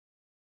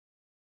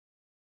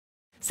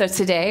So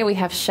today we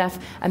have Chef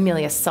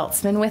Amelia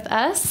Saltsman with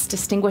us,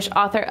 distinguished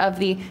author of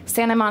the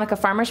Santa Monica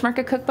Farmers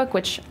Market Cookbook,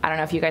 which I don't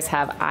know if you guys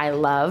have, I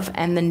love,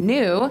 and the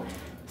new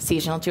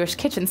Seasonal Jewish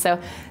Kitchen.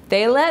 So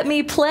they let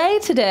me play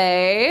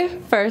today.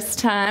 First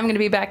time I'm going to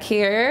be back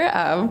here.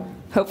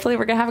 Hopefully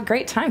we're going to have a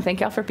great time. Thank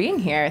y'all for being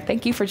here.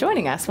 Thank you for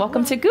joining us.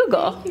 Welcome to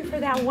Google. Thank you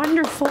for that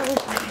wonderful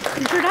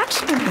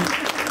introduction.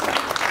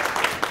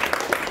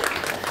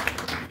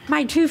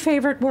 My two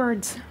favorite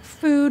words,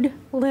 food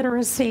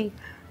literacy.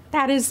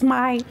 That is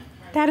my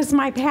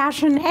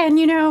passion. And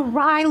you know,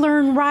 I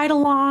learn right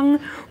along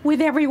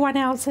with everyone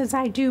else as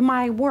I do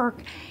my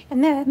work.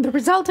 And the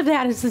result of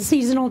that is the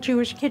Seasonal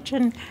Jewish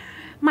Kitchen,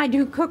 my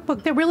new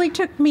cookbook that really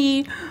took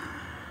me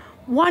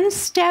one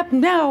step,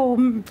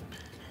 many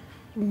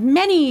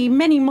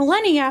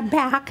millennia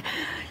back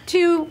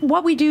to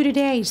what we do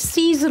today,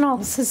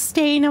 seasonal,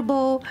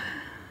 sustainable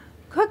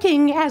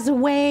cooking as a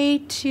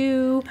way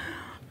to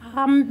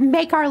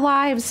make our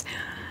lives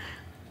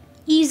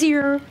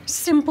easier,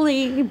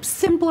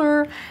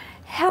 simpler,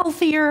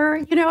 healthier,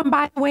 you know, and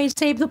by the way,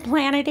 save the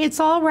planet. It's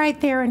all right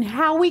there in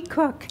how we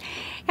cook.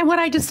 And what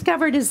I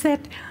discovered is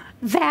that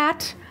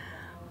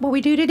what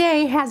we do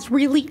today has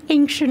really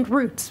ancient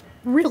roots.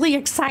 Really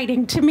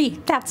exciting to me.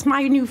 That's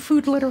my new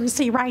food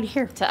literacy right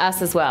here. To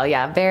us as well,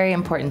 yeah. Very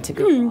important to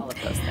Google all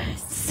of those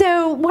things.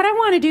 So what I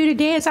want to do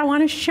today is I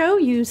want to show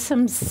you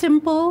some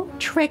simple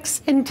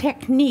tricks and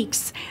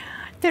techniques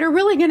that are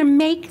really going to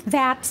make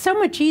that so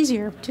much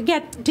easier to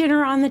get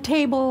dinner on the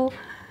table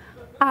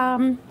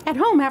at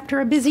home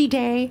after a busy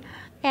day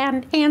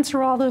and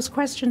answer all those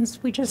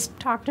questions we just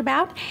talked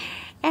about.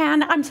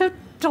 And I'm so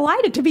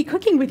delighted to be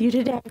cooking with you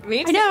today.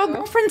 Me too. I know,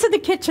 girlfriends in the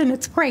kitchen,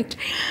 it's great.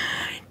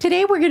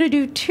 Today we're going to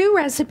do two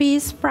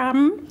recipes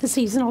from the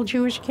Seasonal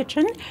Jewish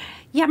Kitchen.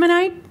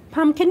 Yemenite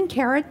pumpkin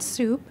carrot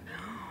soup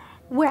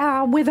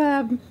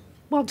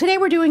today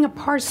we're doing a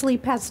parsley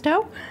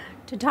pesto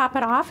to top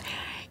it off.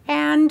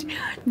 And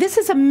this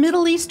is a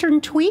Middle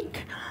Eastern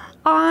tweak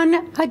on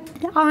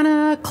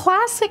a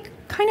classic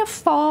kind of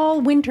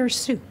fall winter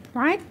soup,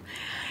 right?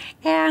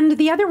 And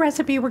the other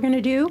recipe we're going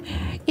to do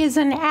is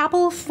an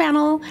apple,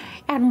 fennel,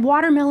 and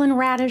watermelon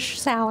radish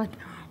salad.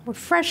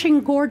 Refreshing,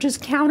 gorgeous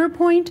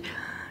counterpoint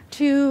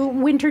to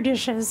winter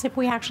dishes if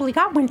we actually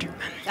got winter.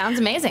 Sounds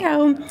amazing.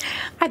 So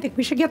I think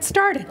we should get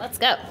started. Let's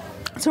go.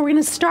 So we're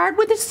going to start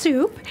with the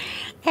soup.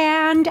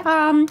 And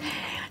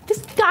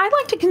I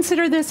like to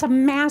consider this a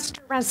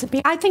master recipe.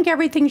 I think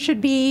everything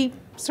should be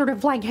sort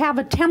of like have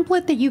a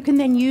template that you can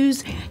then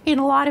use in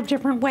a lot of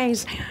different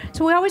ways.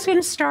 So we're always going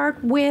to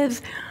start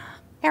with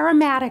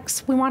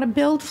aromatics. We want to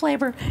build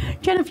flavor.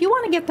 Jen, if you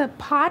want to get the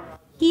pot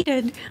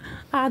heated,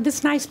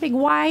 this nice big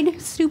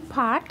wide soup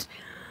pot,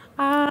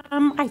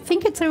 I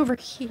think it's over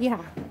here,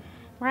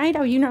 right?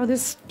 Oh, you know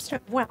this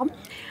stove well.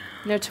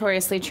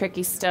 Notoriously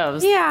tricky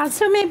stoves. Yeah,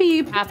 so maybe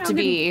you have to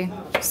be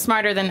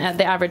smarter than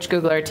the average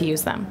Googler to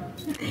use them.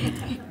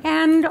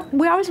 And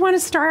we always want to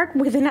start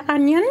with an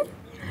onion.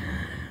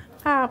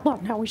 Well,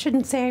 no, we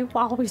shouldn't say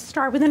we'll always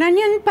start with an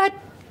onion, but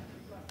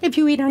if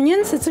you eat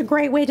onions, it's a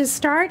great way to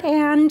start.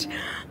 And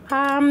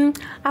I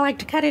like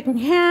to cut it in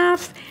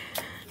half,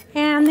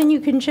 and then you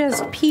can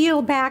just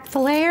peel back the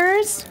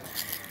layers.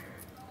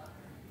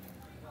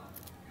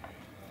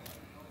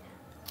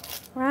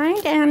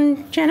 Right,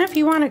 and Jenna, if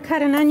you want to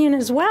cut an onion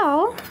as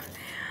well,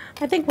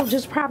 I think we'll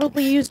just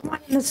probably use one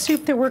in the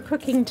soup that we're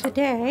cooking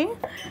today.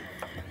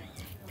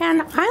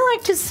 And I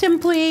like to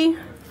simply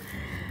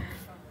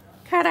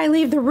cut, I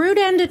leave the root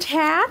end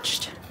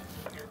attached,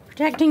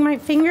 protecting my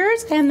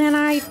fingers, and then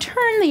I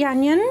turn the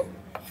onion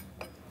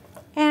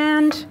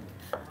and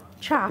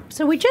chop.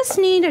 So we just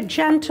need a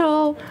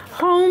gentle,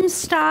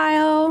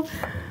 home-style,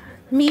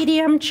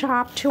 medium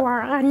chop to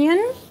our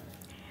onion.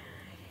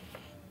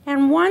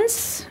 And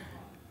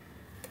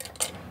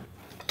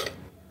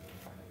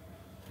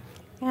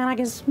I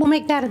guess we'll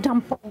make that a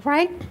dump bowl,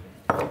 right?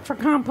 For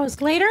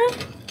compost later.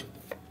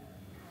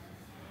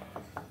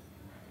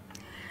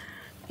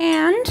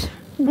 And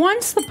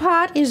once the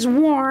pot is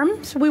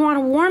warm, so we want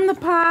to warm the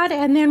pot,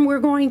 and then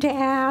we're going to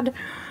add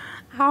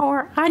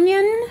our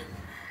onion.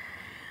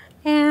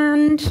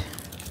 And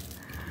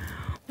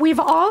we've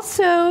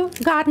also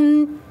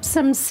gotten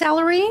some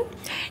celery.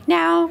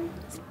 Now,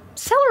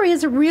 celery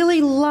is a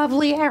really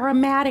lovely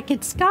aromatic.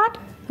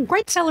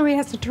 Great celery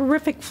has a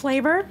terrific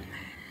flavor.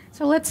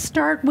 So let's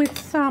start with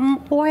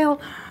some oil.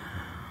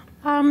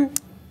 We're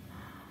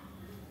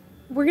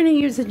going to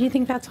use it. Do you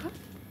think that's hot?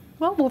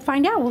 Well, we'll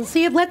find out. We'll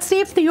see. Let's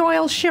see if the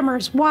oil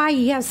shimmers. Why,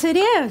 yes, it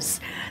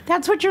is.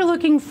 That's what you're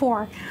looking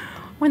for.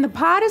 When the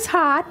pot is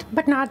hot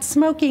but not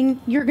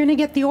smoking, you're going to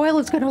get the oil.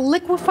 It's going to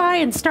liquefy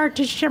and start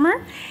to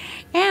shimmer.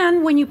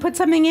 And when you put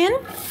something in,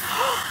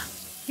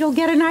 you'll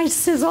get a nice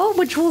sizzle,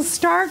 which will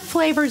start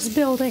flavors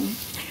building.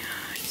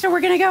 So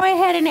we're going to go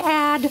ahead and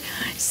add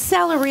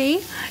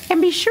celery,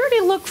 and be sure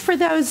to look for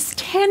those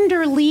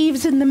tender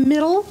leaves in the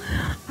middle,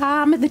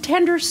 the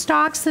tender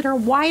stalks that are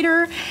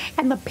whiter,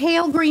 and the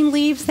pale green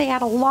leaves. They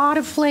add a lot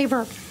of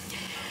flavor.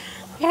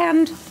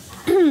 And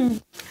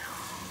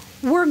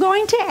we're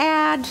going to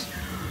add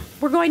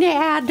We're going to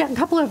add a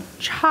couple of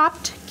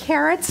chopped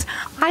carrots.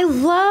 I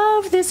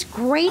love this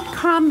great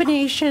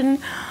combination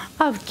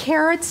of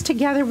carrots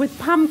together with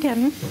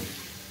pumpkin,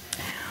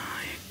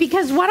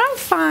 because what I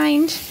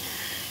find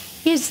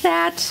is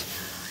that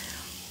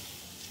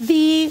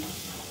the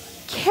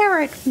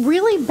carrot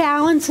really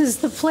balances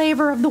the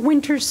flavor of the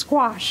winter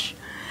squash.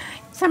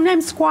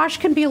 Sometimes squash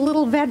can be a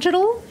little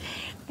vegetal,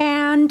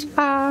 and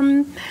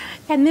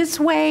this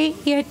way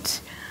it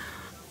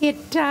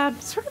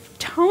sort of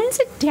tones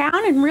it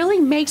down and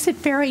really makes it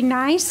very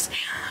nice.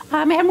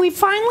 And we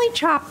finely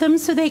chop them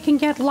so they can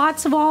get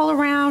lots of all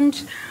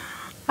around.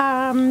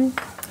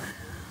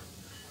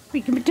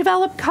 We can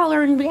develop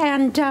color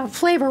and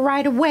flavor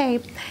right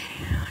away.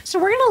 So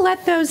we're going to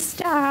let those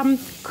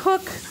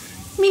cook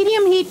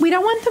medium heat. We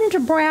don't want them to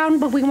brown,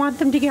 but we want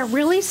them to get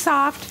really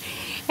soft.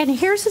 And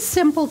here's a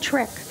simple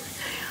trick.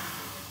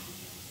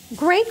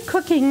 Great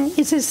cooking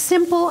is as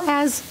simple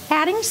as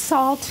adding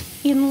salt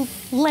in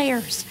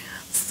layers.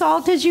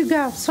 Salt as you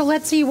go. So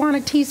let's say you want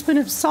a teaspoon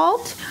of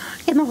salt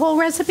in the whole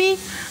recipe,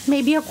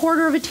 maybe a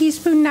quarter of a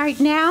teaspoon right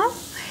now.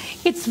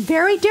 It's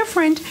very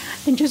different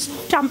than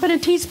just dumping a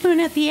teaspoon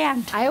at the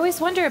end. I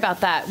always wonder about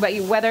that,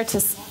 whether to,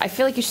 I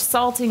feel like you should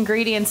salt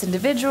ingredients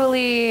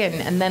individually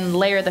and then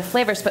layer the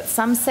flavors, but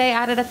some say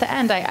add it at the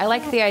end. I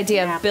like the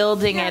idea of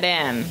building it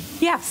in.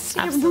 Yes,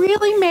 absolutely. It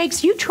really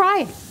makes, you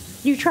try it.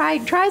 You try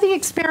the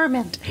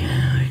experiment.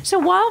 So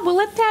while we'll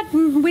let that,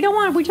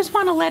 we just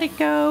want to let it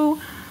go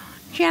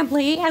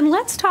gently, and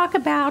let's talk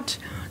about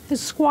the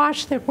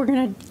squash that we're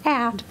going to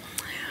add.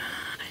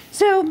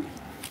 So,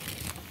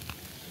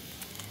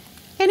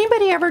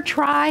 anybody ever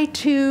try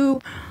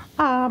to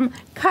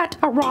cut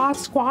a raw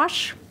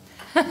squash?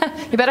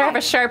 You better have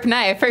a sharp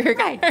knife or you're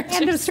going to hurt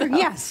yourself.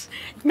 Yes,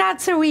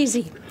 not so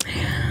easy.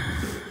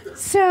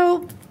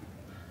 So,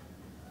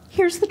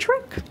 here's the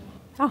trick.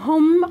 A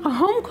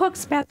home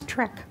cook's best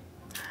trick.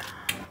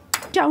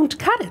 Don't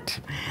cut it.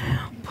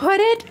 Put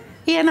it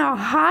in a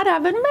hot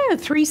oven, maybe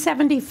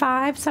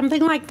 375,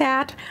 something like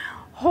that,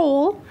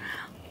 whole,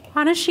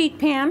 on a sheet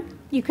pan.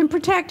 You can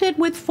protect it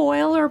with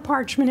foil or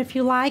parchment if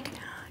you like.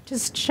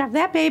 Just shove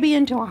that baby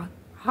into a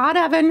hot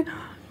oven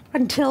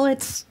until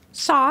it's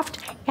soft,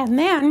 and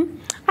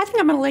then I think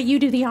I'm going to let you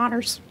do the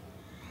honors.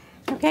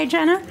 Okay,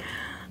 Jenna?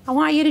 I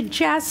want you to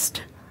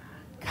just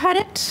cut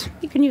it.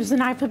 You can use the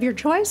knife of your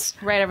choice.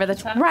 Right over the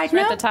top? Right,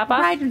 the top off?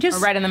 Right, or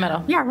right in the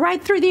middle? Yeah,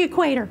 right through the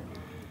equator.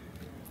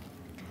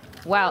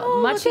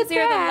 Wow, much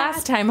easier than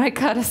last time I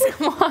cut a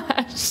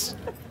squash.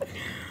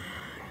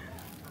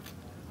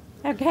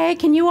 Okay,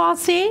 can you all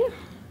see?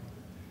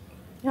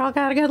 You all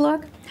got a good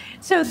look?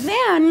 So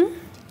then,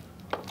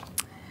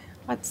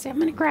 let's see, I'm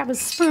going to grab a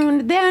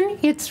spoon. Then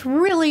it's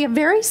really a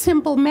very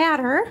simple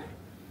matter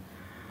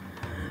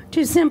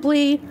to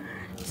simply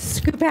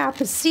scoop out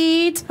the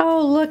seeds.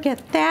 Oh, look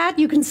at that.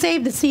 You can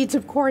save the seeds,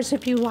 of course,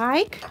 if you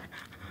like,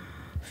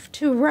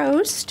 to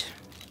roast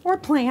or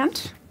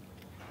plant.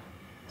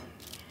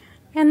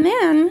 And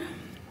then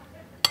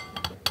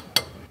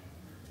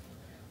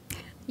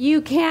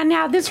you can,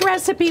 now this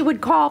recipe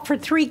would call for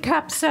 3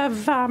 cups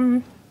of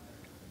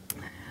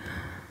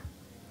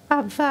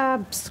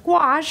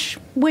squash,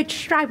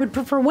 which I would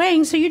prefer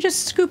weighing, so you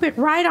just scoop it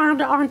right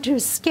onto a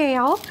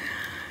scale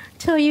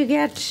till you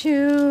get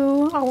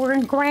to, we're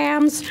in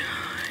grams,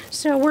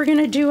 so we're going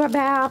to do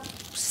about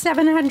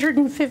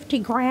 750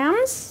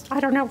 grams. I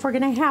don't know if we're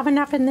going to have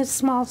enough in this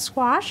small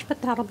squash,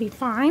 but that'll be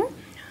fine,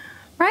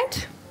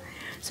 right?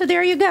 So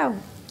there you go.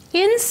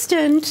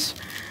 Instant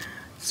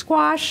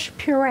squash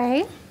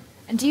puree.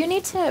 And do you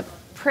need to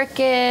prick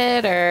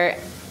it or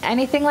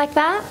anything like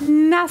that?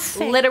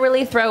 Nothing.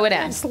 Literally throw it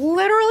in. Just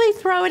literally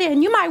throw it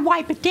in. You might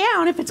wipe it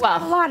down if it's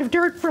got a lot of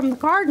dirt from the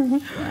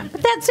garden,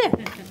 but that's it.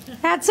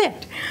 That's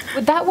it.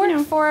 Would that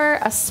work for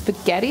a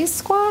spaghetti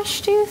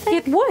squash, do you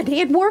think? It would.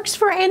 It works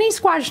for any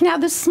squash. Now,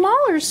 the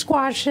smaller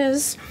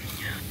squashes,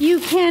 you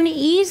can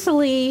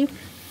easily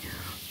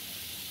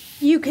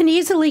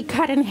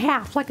cut in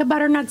half, like a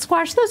butternut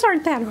squash. Those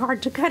aren't that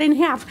hard to cut in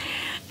half.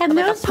 And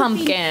like those a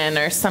pumpkin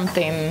or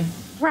something.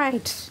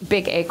 Right.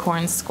 Big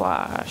acorn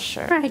squash.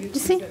 Or... Right. You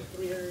see?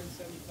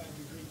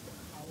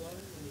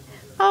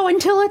 Oh,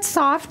 until it's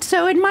soft.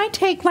 So it might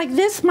take, like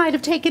this might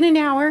have taken an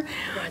hour.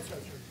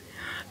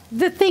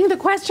 The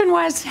question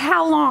was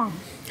how long?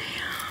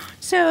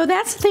 So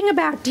that's the thing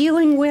about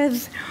dealing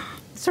with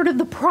sort of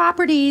the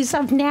properties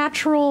of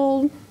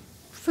natural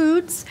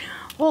foods,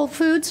 whole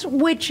foods,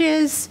 which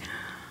is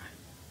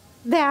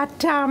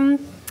that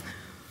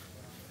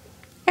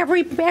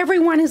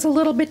everyone is a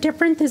little bit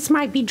different. This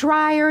might be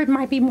drier, it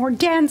might be more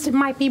dense, it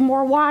might be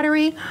more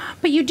watery,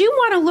 but you do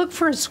want to look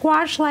for a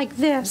squash like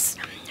this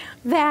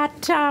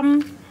that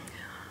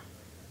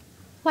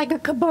like a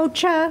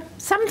kabocha,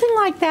 something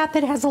like that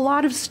that has a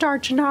lot of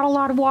starch and not a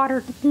lot of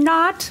water.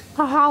 Not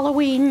a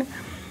Halloween,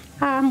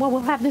 well,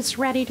 we'll have this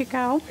ready to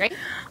go. Great.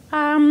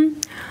 Not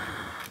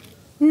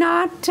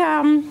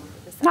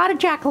a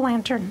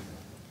jack-o'-lantern.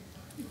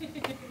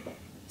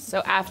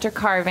 So after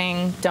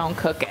carving, don't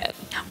cook it.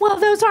 Well,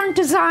 those aren't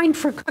designed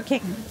for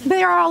cooking.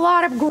 There are a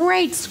lot of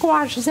great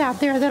squashes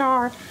out there that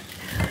are.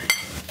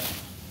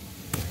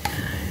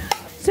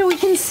 So we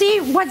can see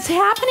what's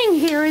happening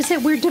here is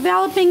that we're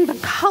developing, the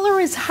color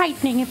is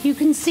heightening, if you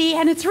can see,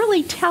 and it's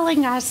really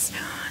telling us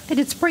that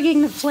it's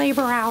bringing the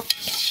flavor out.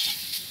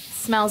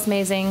 Smells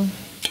amazing.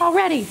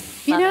 Already,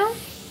 you know?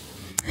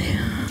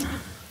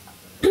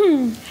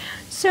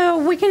 So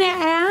we can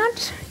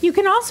add, you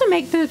can also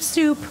make the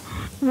soup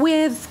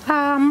with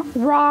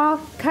raw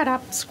cut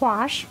up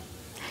squash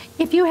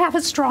if you have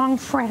a strong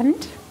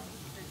friend.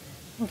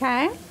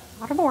 Okay,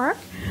 a lot of work.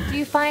 Do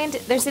you find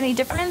there's any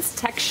difference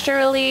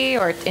texturally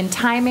or in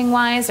timing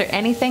wise or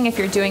anything if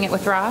you're doing it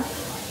with raw?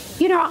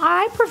 You know,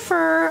 I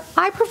prefer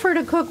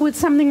to cook with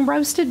something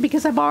roasted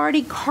because I've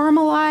already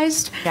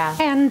caramelized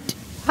and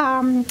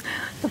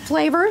the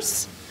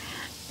flavors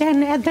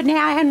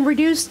and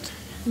reduced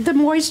the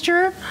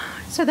moisture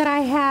so that I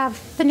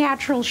have the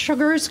natural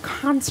sugars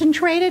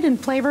concentrated in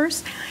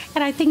flavors.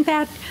 And I think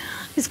that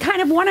is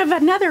kind of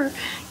another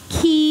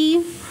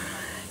key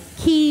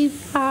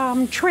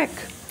trick.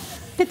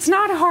 It's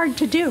not hard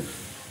to do.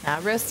 Now,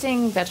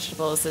 roasting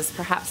vegetables is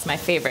perhaps my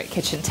favorite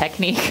kitchen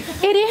technique.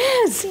 It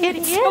is.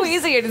 It's so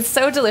easy and it's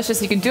so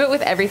delicious. You can do it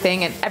with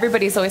everything, and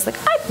everybody's always like,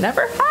 I've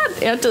never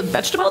had a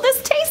vegetable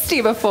this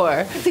tasty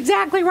before. That's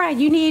exactly right.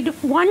 You need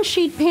one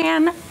sheet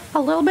pan,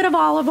 a little bit of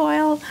olive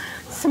oil,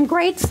 some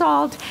great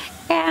salt,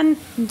 and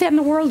then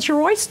the world's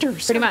your oyster.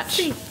 Pretty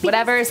much.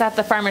 Whatever is at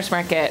the farmer's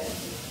market,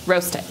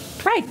 roast it.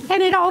 Right,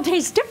 and it all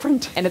tastes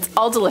different. And it's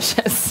all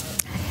delicious.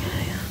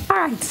 All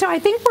right, so I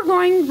think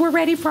we're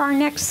ready for our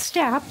next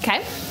step.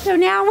 Okay. So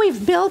now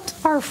we've built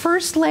our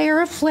first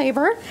layer of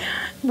flavor.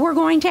 We're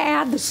going to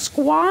add the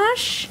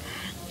squash,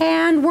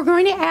 and we're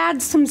going to add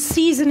some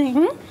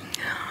seasoning.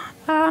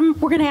 We're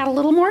going to add a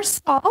little more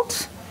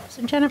salt.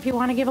 So Jenna, if you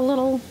want to give a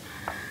little.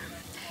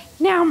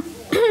 Now,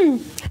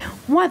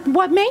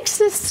 what makes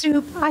this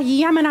soup, a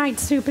Yemenite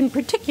soup in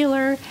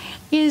particular,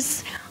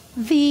 is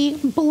the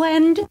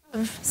blend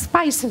of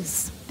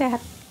spices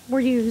that were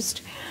used.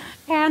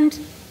 And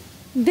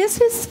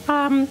this is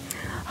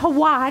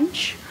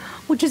hawaj,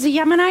 which is a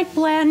Yemenite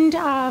blend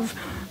of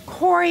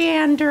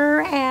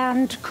coriander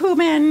and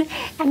cumin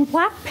and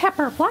black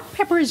pepper. Black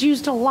pepper is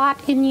used a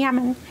lot in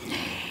Yemen.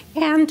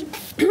 And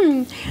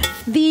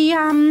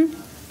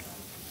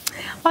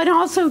and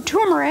also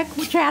turmeric,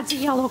 which adds a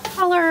yellow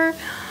color.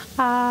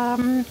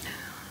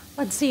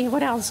 Let's see,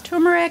 what else?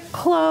 Turmeric,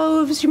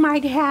 cloves you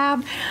might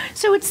have.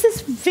 So it's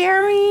this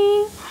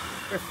very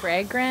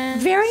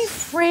fragrant,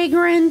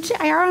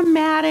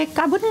 aromatic.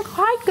 I wouldn't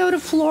quite go to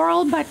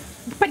floral, but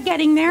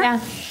getting there.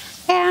 Yeah.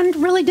 And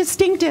really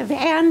distinctive.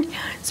 And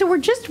so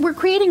we're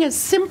creating a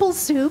simple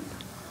soup,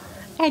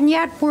 and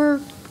yet we're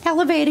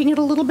elevating it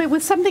a little bit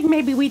with something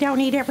maybe we don't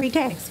eat every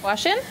day.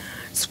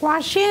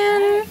 Squash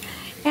in,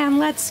 and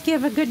let's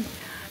give a good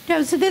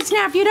dose of this.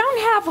 Now, if you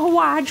don't have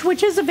hawaj,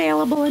 which is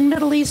available in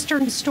Middle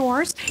Eastern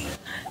stores,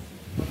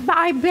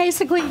 I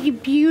basically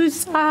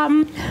use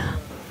a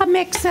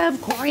mix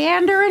of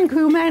coriander and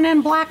cumin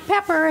and black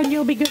pepper, and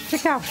you'll be good to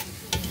go.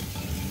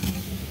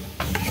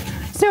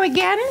 So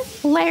again,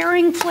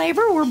 layering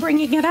flavor, we're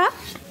bringing it up.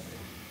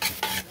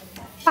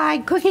 By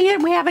cooking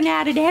it, we haven't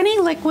added any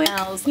liquid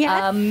smells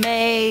yet.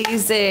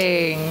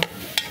 Amazing.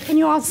 Can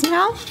you all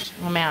smell?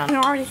 Oh man. You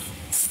already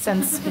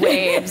sends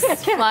waves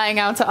flying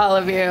out to all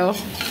of you.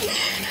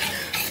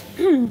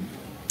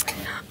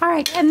 All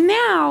right, and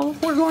now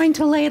we're going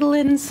to ladle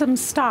in some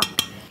stock.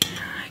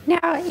 Now,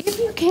 if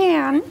you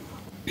can,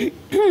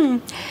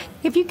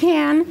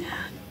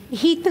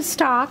 heat the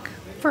stock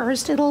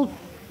first. It'll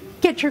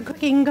get your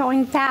cooking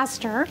going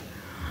faster.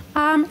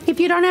 If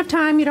you don't have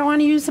time, you don't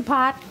want to use the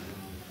pot,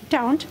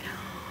 don't.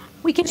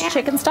 We can add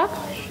chicken stock?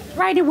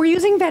 Right, and we're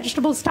using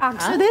vegetable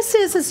stock. So this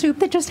is a soup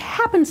that just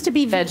happens to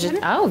be vegan.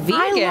 Oh,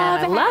 vegan.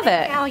 I love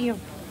it. Value.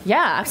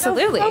 Yeah,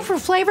 absolutely. Go for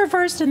flavor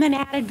first and then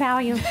added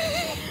value.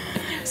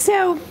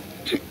 So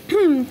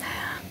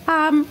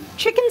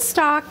chicken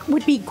stock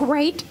would be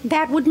great.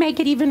 That would make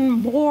it even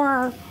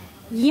more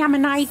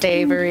Yemenite.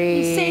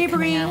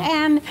 Savory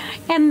and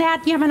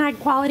that Yemenite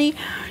quality.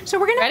 So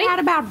we're going to add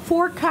about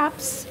 4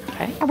 cups.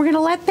 Okay. And we're going to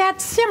let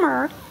that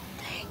simmer.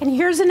 And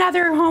here's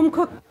another home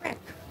cooked trick.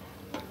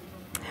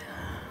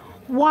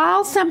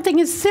 While something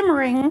is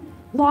simmering,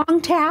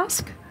 long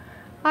task,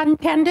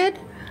 untended,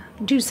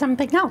 do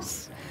something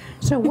else.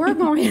 So we're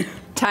going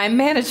Time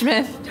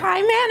management.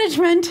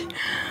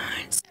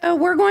 So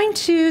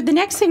the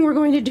next thing we're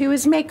going to do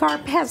is make our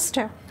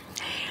pesto.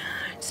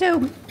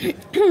 So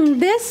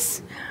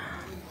this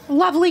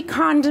lovely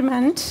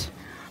condiment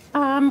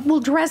will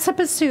dress up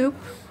a soup.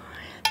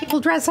 It will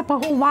dress up a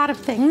whole lot of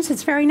things.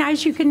 It's very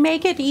nice. You can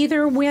make it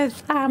either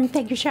with,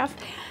 thank you, Chef.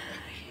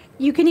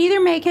 You can either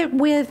make it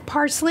with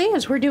parsley,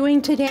 as we're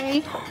doing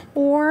today,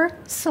 or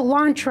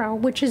cilantro,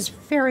 which is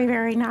very,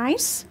 very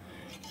nice.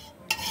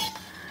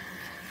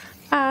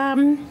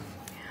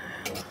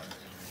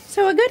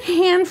 So a good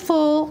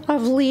handful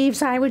of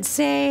leaves, I would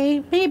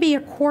say, maybe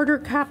a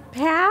 1/4 cup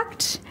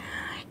packed.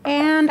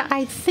 And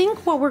I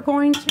think what we're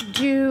going to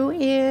do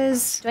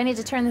is... Do I need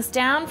to turn this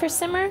down for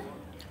simmer?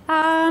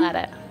 Let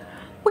it.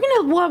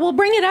 We'll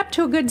bring it up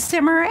to a good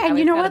simmer, and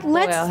you know what?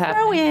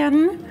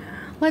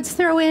 let's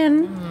throw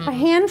in a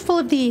handful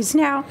of these.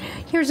 Now,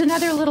 here's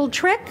another little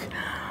trick.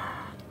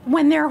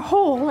 When they're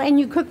whole and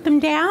you cook them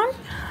down,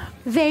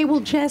 they will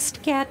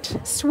just get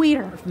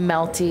sweeter.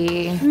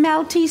 Melty.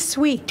 Melty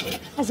sweet,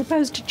 as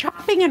opposed to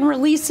chopping and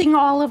releasing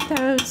all of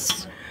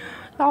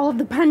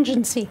the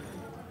pungency.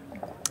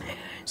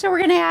 So we're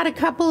going to add a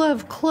couple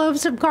of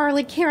cloves of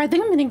garlic here. I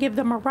think I'm going to give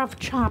them a rough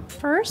chop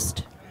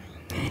first.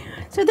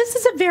 So this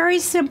is a very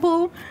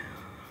simple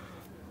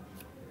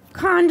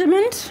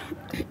condiment.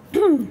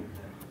 And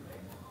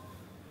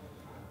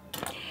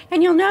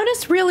you'll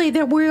notice really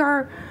that we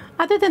are,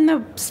 other than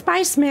the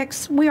spice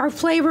mix, we are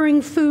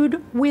flavoring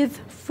food with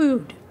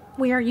food.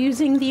 We are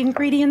using the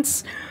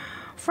ingredients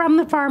from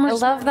the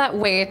farmer's. I love that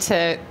way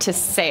to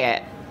say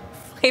it.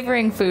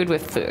 Flavoring food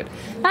with food.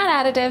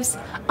 Not additives,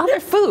 other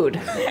food.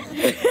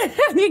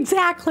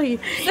 Exactly.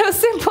 So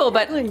simple,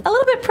 but a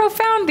little bit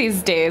profound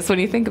these days when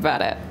you think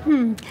about it.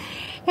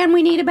 And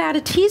we need about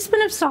a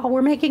teaspoon of salt.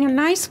 We're making a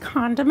nice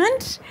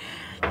condiment.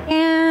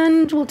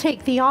 And we'll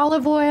take the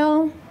olive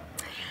oil.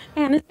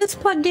 And is this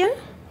plugged in?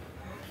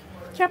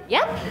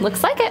 Yep,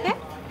 looks like it.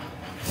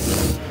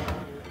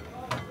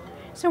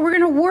 So we're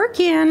going to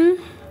work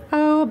in,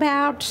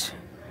 about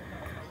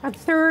a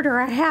third or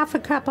a half a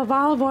cup of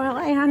olive oil.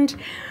 And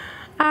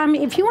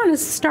if you want to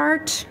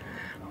start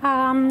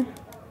grinding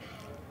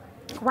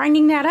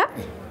that up.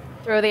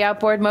 Throw the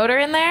outboard motor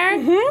in there.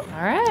 Mm-hmm.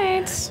 All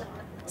right.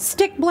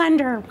 Stick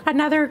blender,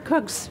 another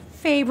cook's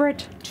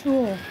favorite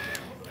tool.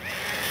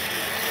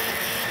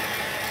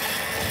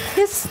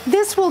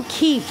 This will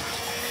keep.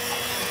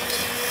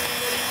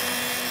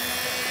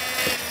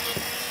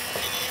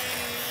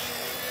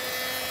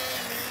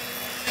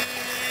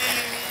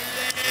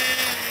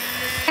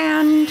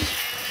 And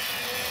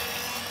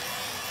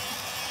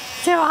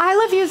so I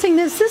love using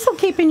this. This will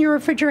keep in your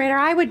refrigerator.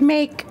 I would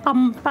make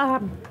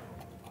a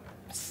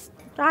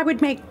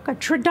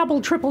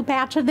double, triple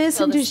batch of this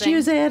and just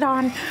use it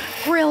on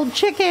grilled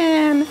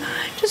chicken,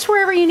 just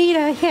wherever you need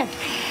a hit.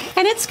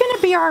 And it's going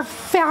to be our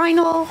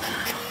final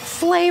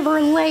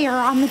flavor layer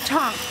on the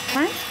top,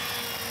 right?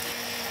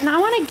 And I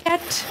want to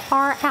get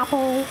our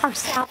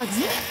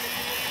salads.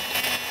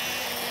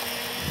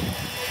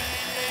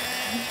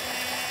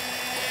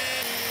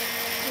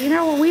 You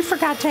know what? We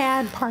forgot to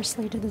add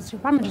parsley to the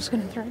soup. I'm just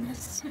going to throw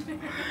this.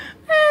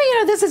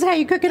 This is how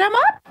you cook it. I'm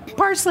up.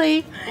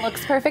 Parsley.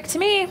 Looks perfect to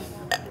me.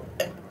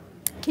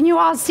 Can you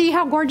all see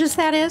how gorgeous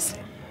that is?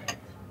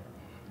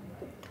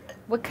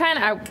 What kind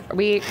are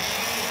we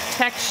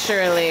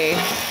texturally?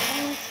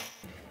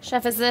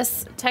 Chef, is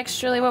this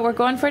texturally what we're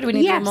going for? Do we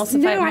need to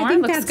emulsify more? I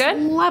think Looks that's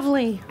good.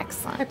 Lovely.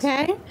 Excellent.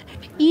 Okay.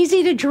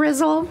 Easy to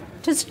drizzle.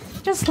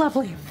 Just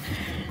lovely.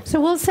 So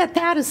we'll set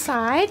that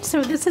aside.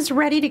 So this is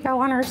ready to go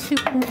on our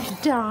soup and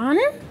done.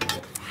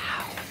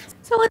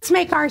 So let's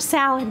make our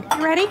salad.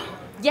 You ready?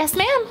 Yes,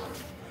 ma'am.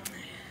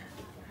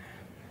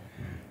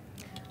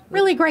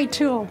 Really great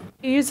tool.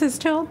 You use this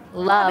tool?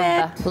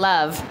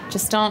 Love.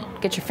 Just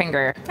don't get your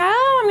finger.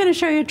 Oh, I'm going to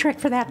show you a trick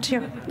for that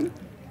too.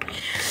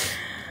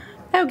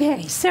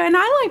 Okay, so, and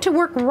I like to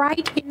work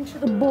right into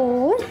the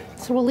bowl.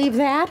 So we'll leave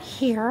that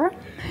here.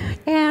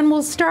 And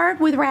we'll start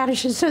with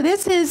radishes. So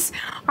this is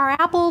our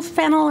apple,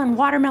 fennel, and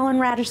watermelon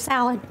radish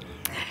salad.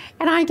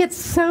 And I get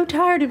so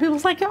tired of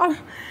people's like, oh,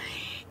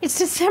 it's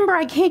December,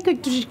 I can't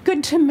get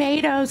good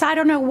tomatoes. I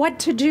don't know what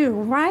to do,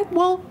 right?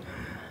 Well,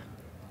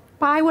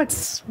 buy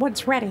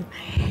what's ready.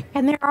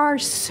 And there are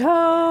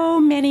so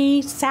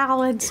many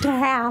salads to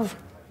have.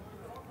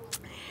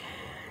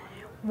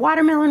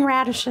 Watermelon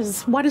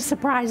radishes, what a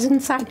surprise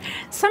inside.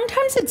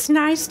 Sometimes it's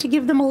nice to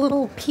give them a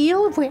little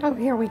peel. Oh,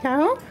 here we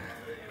go.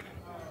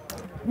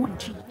 One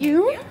to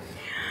you.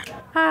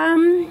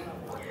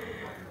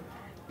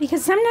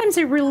 Because sometimes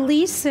it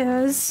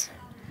releases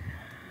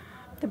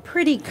the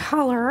pretty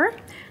color.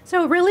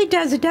 So it really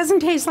does. It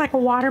doesn't taste like a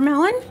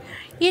watermelon.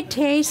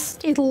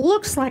 It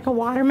looks like a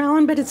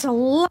watermelon, but it's a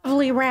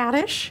lovely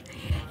radish.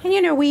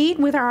 And we eat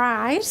with our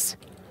eyes.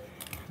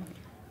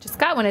 Just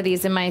got one of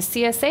these in my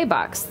CSA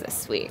box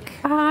this week.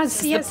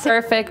 CSA. It's the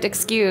perfect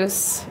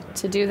excuse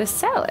to do this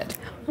salad.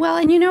 Well,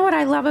 and you know what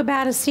I love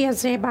about a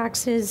CSA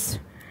box is,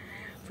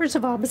 first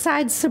of all,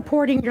 besides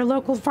supporting your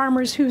local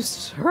farmers who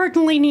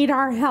certainly need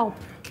our help,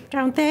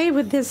 don't they,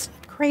 with this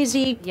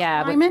crazy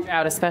climate? With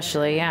drought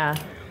especially, yeah.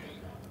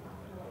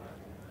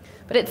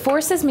 But it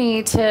forces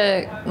me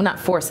to, well, not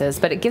forces,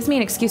 but it gives me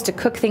an excuse to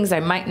cook things I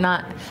might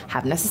not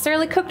have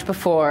necessarily cooked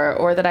before,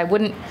 or that I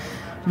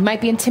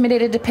might be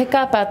intimidated to pick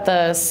up at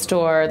the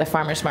store, the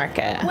farmer's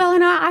market. Well,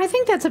 and I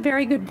think that's a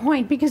very good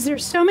point, because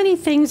there's so many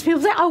things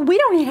people say, oh, we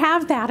don't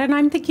have that. And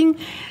I'm thinking,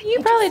 you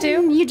probably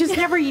do. You just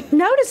never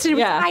noticed it. It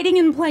was hiding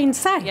in plain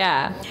sight.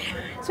 Yeah.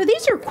 So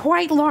these are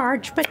quite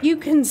large, but you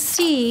can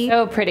see.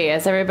 So pretty.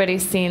 Has everybody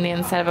seen the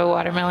inside of a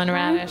watermelon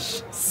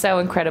radish? So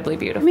incredibly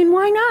beautiful. I mean,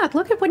 why not?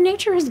 Look at what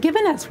nature has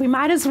given us. We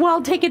might as well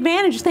take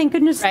advantage. Thank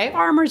goodness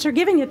farmers are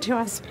giving it to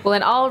us. Well,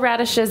 and all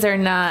radishes are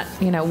not,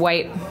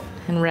 white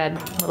and red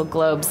little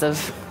globes of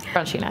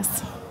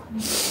crunchiness.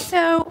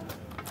 So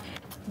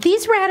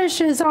These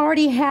radishes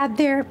already had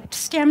their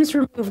stems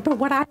removed, but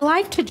what I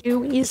like to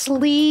do is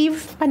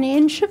leave an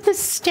inch of the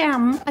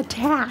stem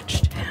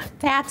attached.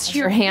 That's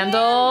your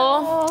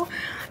handle.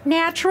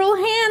 Natural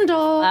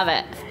handle. Love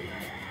it.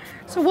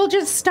 So we'll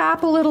just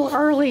stop a little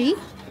early.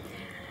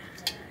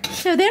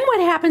 So then what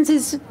happens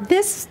is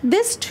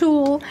this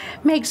tool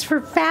makes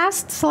for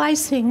fast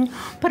slicing,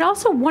 but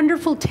also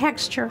wonderful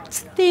texture. It's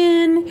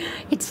thin,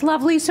 it's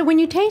lovely. So when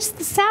you taste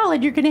the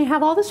salad, you're going to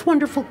have all this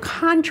wonderful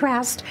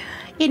contrast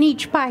in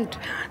each bite.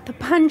 The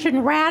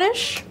pungent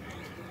radish.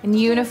 And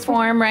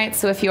uniform, right?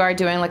 So if you are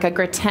doing like a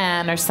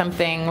gratin or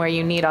something where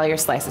you need all your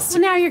slices.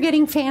 Well, now you're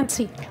getting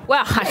fancy.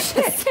 Well, I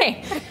should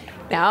say,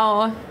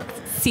 no.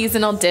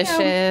 Seasonal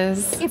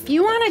dishes. So if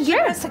you want to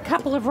give us a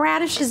couple of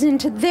radishes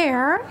into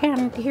there,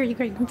 and here you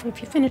go, if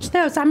you finish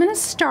those, I'm going to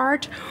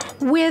start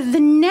with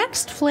the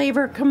next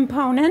flavor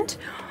component,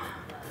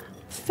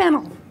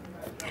 fennel.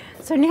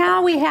 So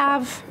now we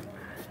have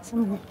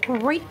some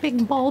great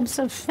big bulbs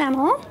of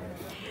fennel.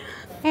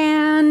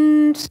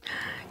 And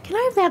can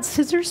I have that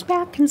scissors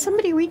back? Can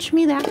somebody reach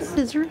me that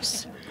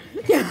scissors?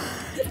 Yeah.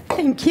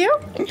 Thank you.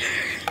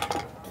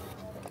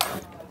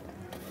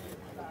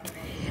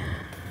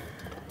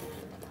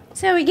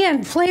 So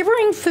again,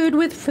 flavoring food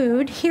with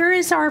food. Here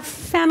is our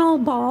fennel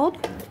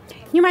bulb.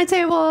 You might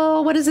say,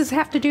 well, what does this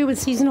have to do with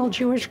seasonal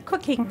Jewish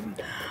cooking?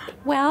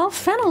 Well,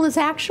 fennel is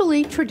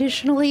actually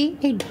traditionally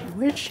a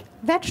Jewish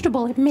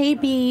vegetable. It may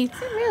be...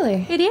 Is it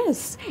really? It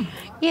is.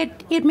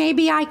 It may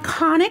be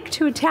iconic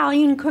to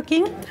Italian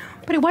cooking,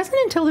 but it wasn't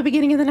until the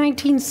beginning of the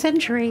 19th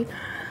century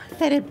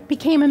that it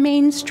became a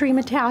mainstream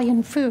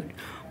Italian food,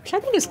 which I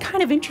think is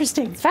kind of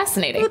interesting. It's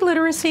fascinating. Food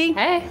literacy.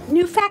 Hey.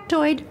 New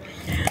factoid.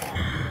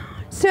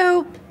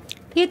 So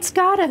it's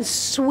got a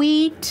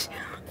sweet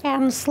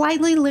and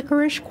slightly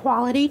licorice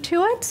quality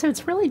to it, so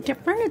it's really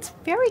different. It's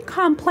very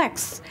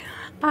complex.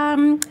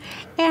 And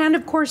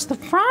of course, the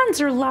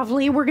fronds are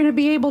lovely. We're going to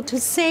be able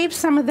to save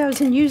some of those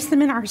and use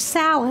them in our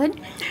salad.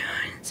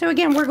 So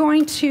again, we're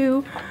going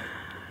to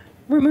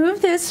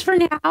remove this for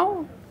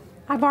now.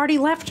 I've already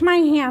left my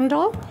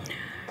handle.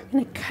 I'm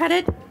going to cut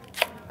it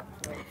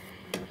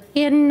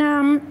in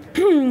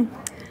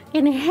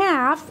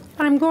half.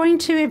 I'm going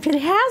to, if it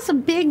has a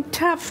big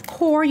tough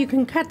core, you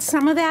can cut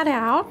some of that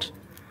out.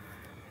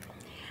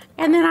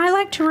 And then I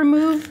like to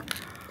remove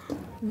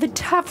the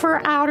tougher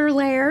outer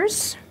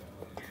layers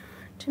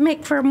to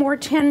make for a more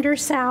tender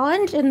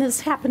salad. And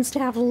this happens to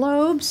have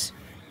lobes.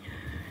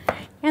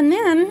 And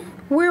then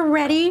we're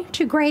ready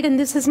to grate, and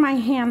this is my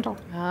handle.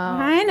 Oh,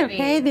 right, pretty.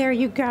 okay, there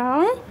you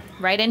go.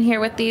 Right in here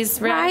with these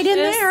radishes? Right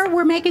in there.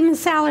 We're making the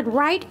salad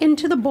right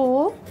into the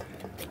bowl.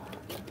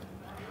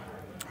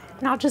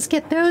 And I'll just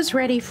get those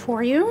ready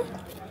for you.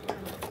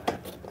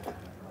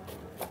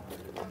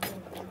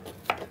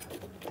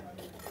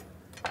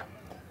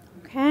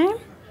 Okay,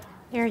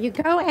 there you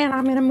go. And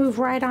I'm going to move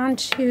right on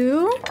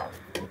to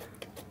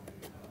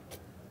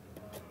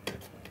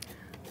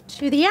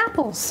the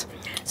apples.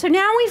 So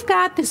now we've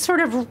got this sort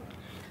of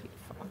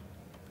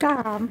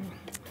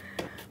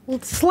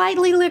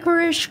slightly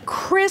licorice,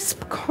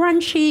 crisp,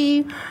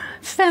 crunchy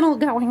fennel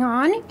going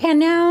on. And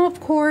now,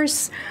 of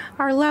course,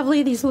 our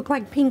lovely, these look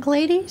like pink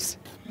ladies.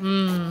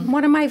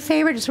 One of my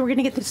favorites. We're going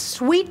to get this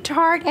sweet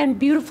tart and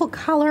beautiful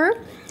color.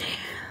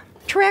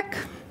 Trick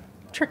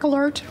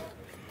alert,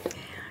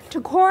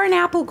 to core an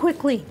apple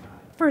quickly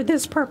for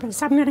this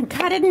purpose. I'm going to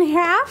cut it in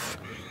half.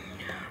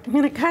 I'm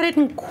going to cut it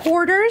in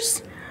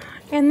quarters.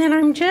 And then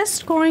I'm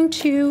just going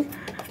to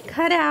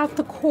cut out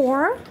the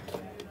core.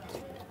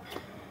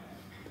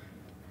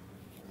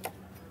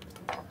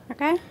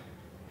 Okay?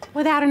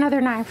 Without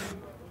another knife.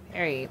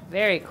 Very,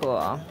 very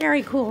cool.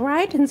 Very cool,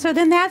 right? And so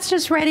then that's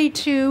just ready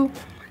to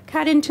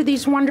cut into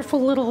these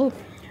wonderful little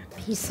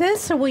pieces.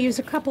 So we'll use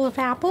a couple of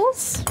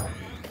apples.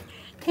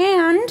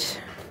 And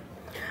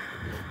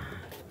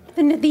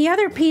then the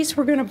other piece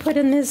we're going to put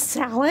in this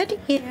salad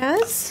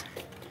is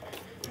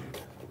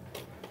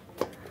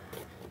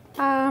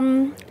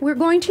we're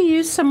going to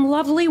use some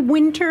lovely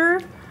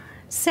winter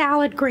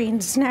salad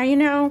greens. Now, you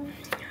know,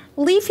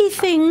 leafy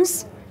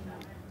things,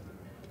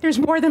 there's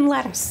more than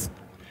lettuce.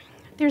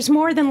 There's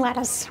more than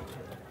lettuce.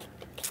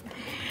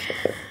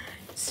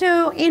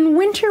 So in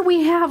winter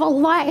we have a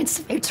lot.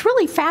 It's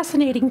really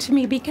fascinating to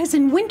me because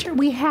in winter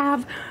we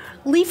have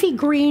leafy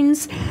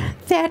greens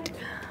that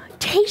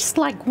taste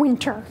like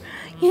winter.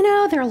 You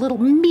know, they're a little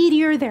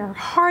meatier, they're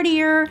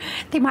heartier,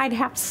 they might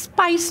have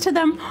spice to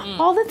them,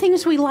 all the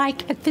things we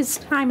like at this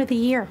time of the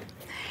year.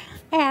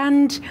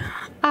 And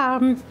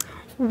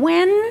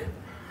when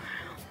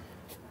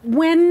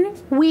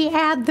we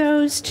add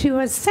those to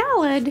a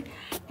salad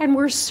and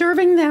we're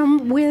serving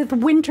them with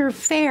winter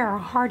fare,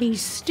 hearty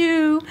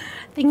stew,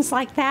 things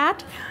like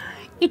that,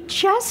 it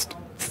just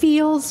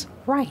feels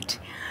right.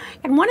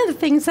 And one of the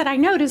things that I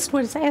noticed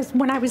was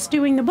when I was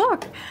doing the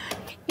book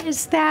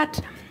is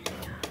that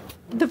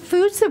the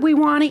foods that we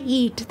want to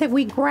eat, that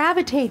we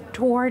gravitate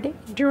toward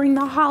during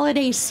the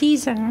holiday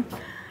season,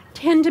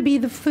 tend to be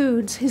the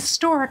foods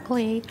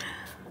historically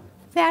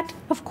that,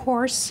 of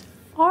course,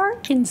 are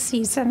in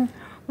season.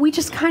 we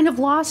just kind of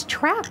lost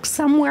track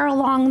somewhere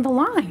along the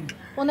line.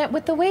 Well, now,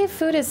 with the way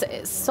food is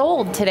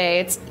sold today,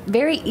 it's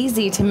very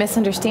easy to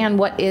misunderstand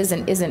what is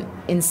and isn't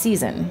in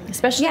season,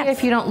 especially Yes.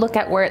 if you don't look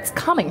at where it's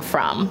coming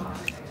from.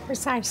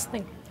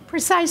 Precisely.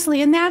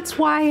 Precisely. And that's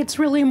why it's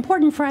really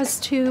important for us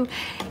to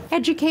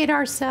educate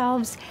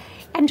ourselves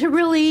and to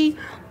really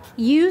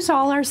use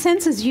all our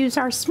senses, use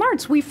our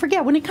smarts. We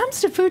forget when it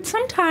comes to food,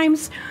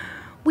 sometimes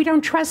we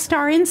don't trust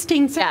our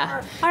instincts.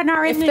 Yeah.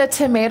 If If the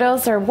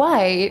tomatoes are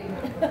white,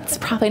 it's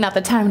probably not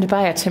the time to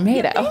buy a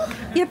tomato.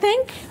 You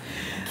think?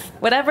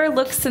 Whatever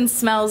looks and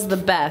smells the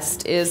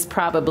best is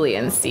probably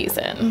in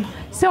season.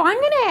 So I'm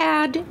going to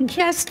add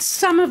just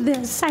some of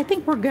this. I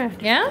think we're good.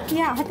 Yeah?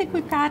 Yeah, I think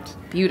we've got.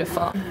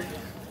 Beautiful.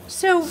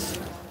 So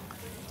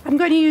I'm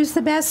going to use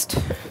the best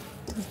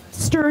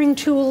stirring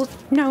tool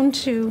known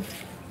to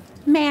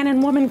man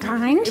and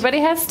womankind. Everybody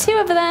has 2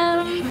 of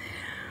them.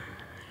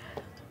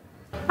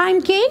 I'm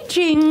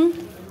gauging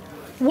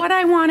what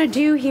I want to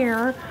do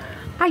here.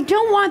 I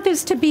don't want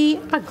this to be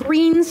a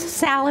greens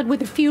salad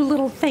with a few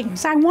little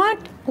things. I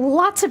want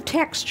lots of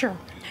texture.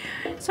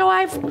 So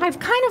I've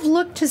kind of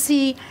looked to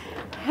see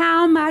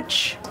how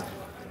much,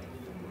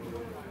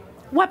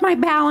 what my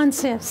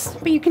balance is.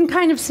 But you can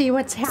kind of see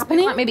what's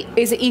happening. Maybe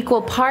is it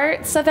equal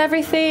parts of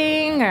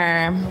everything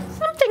or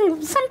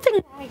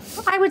Something like,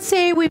 I would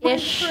say we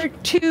went for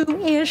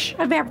 2-ish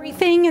of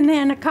everything and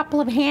then a couple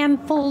of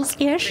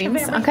handfuls-ish of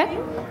greens? everything. Okay.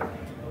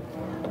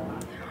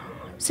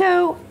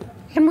 So,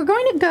 and we're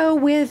going to go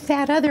with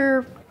that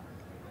other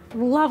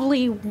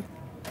lovely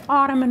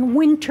autumn and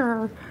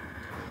winter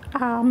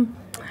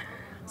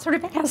sort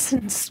of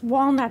essence,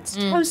 walnuts,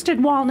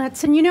 toasted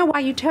walnuts. And you know why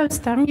you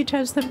toast them? You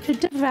toast them to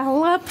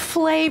develop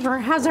flavor.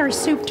 How's our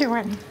soup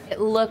doing? It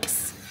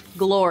looks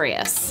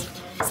glorious.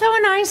 So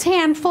a nice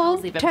handful,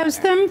 Leave it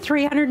toast them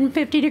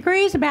 350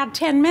 degrees, about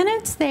 10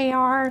 minutes.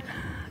 The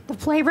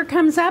flavor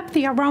comes up,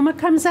 the aroma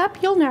comes up,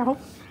 you'll know.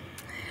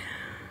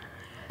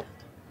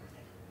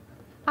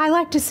 I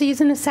like to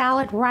season a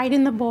salad right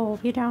in the bowl.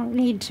 You don't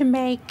need to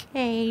make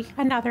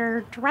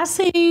another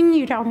dressing.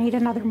 You don't need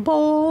another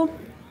bowl.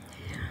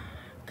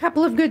 A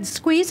couple of good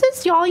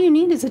squeezes. All you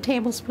need is a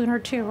tablespoon or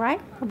 2,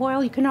 right? Of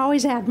oil, you can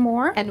always add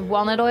more. And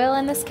walnut oil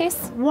in this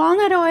case?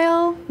 Walnut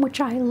oil, which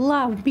I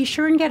love. Be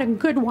sure and get a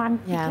good one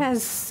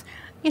because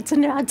it's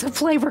a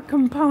flavor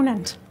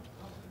component.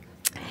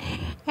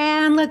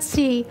 And let's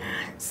see,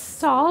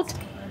 salt.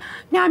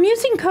 Now I'm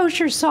using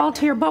kosher salt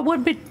here, but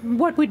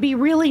what would be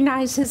really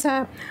nice is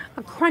a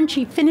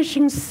crunchy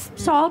finishing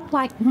salt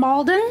like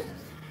Malden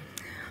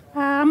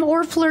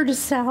or Fleur de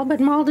Sel, but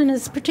Malden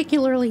is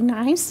particularly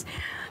nice.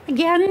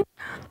 Again,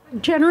 a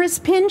generous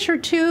pinch or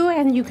 2,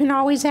 and you can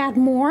always add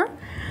more.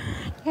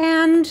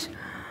 And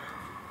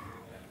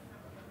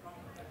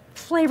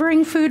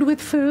flavoring food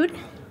with food.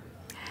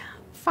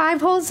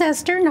 5-hole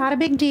zester, not a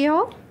big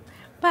deal.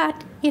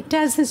 But it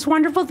does this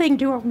wonderful thing.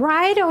 Do it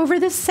right over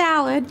the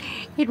salad.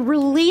 It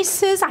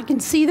releases. I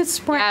can see the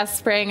spray. Yeah,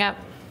 spraying up.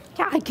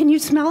 Yeah, can you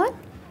smell it?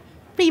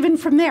 Even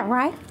from there,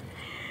 right?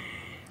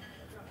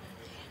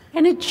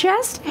 And it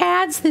just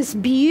adds this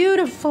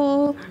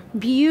beautiful,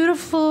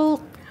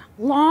 beautiful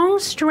long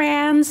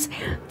strands.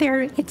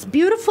 It's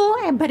beautiful,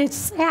 but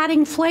it's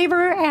adding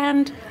flavor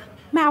and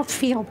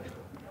mouthfeel.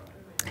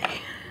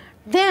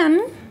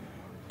 Then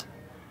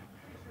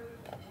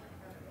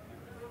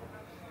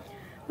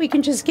we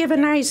can just give a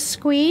nice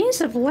squeeze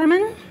of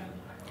lemon.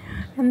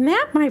 And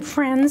that, my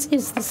friends,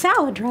 is the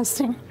salad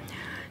dressing.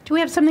 Do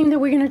we have something that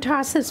we're going to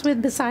toss this with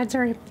besides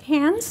our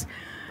hands?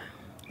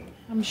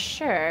 I'm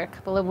sure. A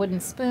couple of wooden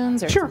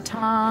spoons or Sure. some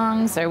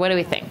tongs, or what do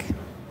we think?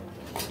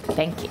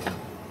 Thank you.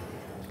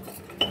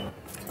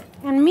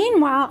 And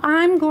meanwhile,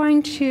 I'm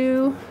going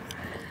to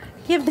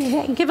give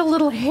a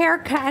little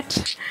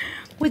haircut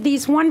with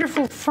these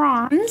wonderful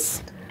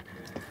fronds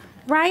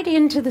right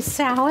into the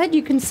salad.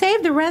 You can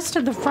save the rest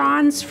of the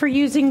fronds for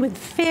using with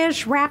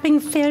fish,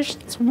 wrapping fish.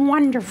 It's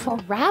wonderful.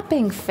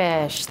 Wrapping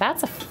fish.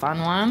 That's a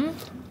fun one.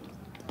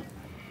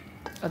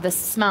 Oh, this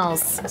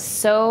smells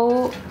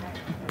so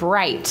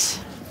bright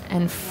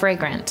and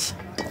fragrant.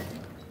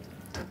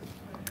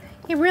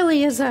 It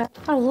really is a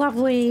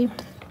lovely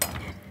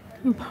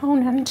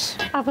component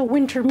of a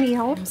winter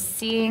meal.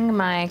 Seeing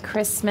my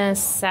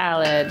Christmas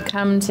salad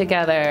come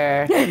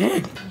together.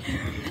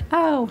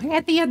 Oh,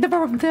 at the end,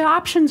 the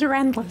options are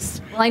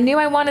endless. Well, I knew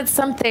I wanted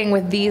something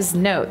with these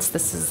notes.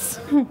 This is,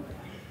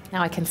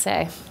 now I can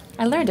say,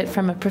 I learned it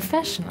from a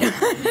professional.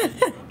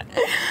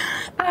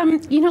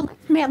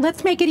 Man,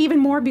 let's make it even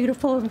more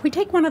beautiful. If we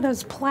take one of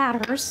those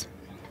platters.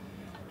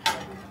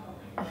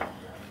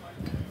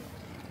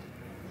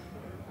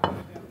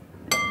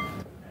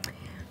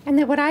 And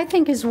then what I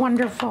think is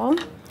wonderful,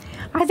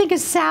 I think a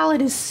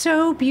salad is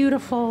so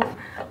beautiful,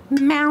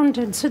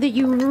 mounded, so that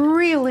you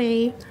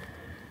really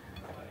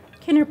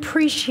can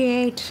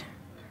appreciate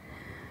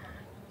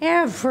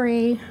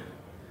every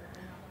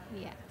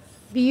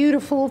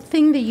beautiful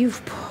thing that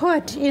you've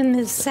put in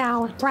this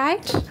salad,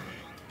 right?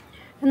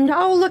 And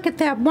oh, look at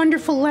that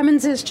wonderful lemon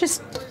zest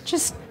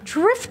just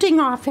drifting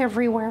off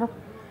everywhere.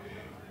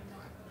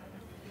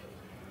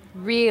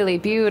 Really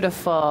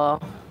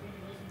beautiful.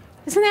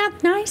 Isn't that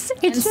nice?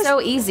 It's just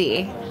so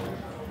easy.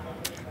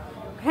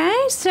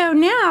 Okay, so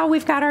now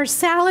we've got our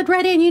salad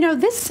ready. And you know,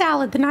 this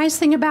salad, the nice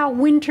thing about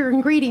winter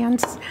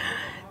ingredients,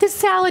 this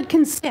salad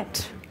can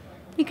sit.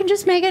 You can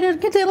just make it,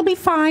 it'll be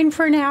fine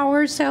for an hour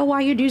or so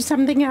while you do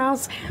something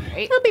else.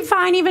 Right. It'll be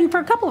fine even for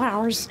a couple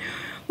hours,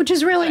 which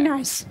is really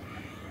nice.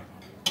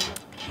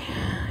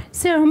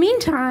 So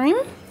meantime,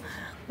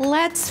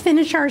 let's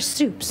finish our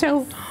soup.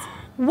 So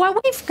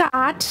what we've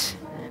got,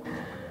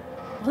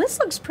 well, this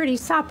looks pretty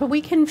soft, but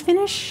we can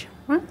finish.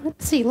 Well,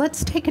 let's see.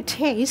 Let's take a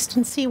taste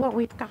and see what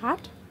we've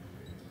got.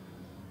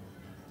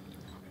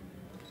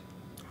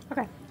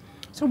 Okay.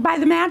 So by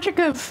the magic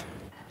of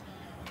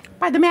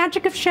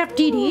Chef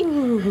Dee Dee,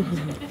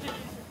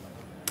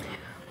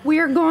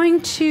 we're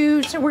going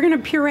to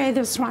puree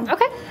this one.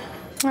 Okay.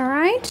 All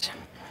right.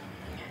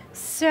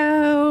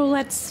 So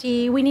let's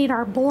see. We need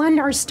our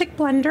stick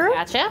blender.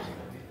 Gotcha.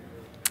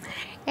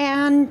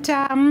 And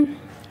I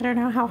don't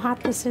know how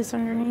hot this is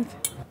underneath.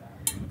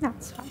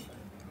 That's fine.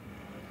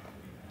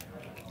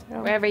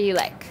 So, Wherever you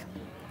like.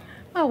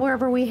 well,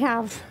 wherever we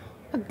have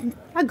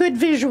a good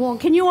visual.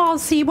 Can you all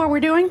see what we're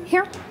doing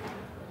here?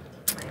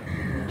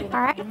 All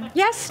right.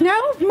 Yes, no,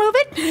 move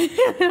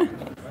it.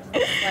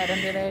 Right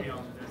under there.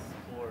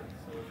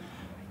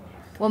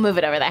 We'll move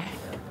it over there.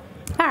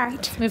 All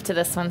right. Move to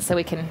this one so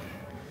we can.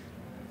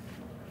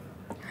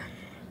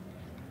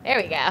 There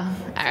we go. All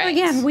right.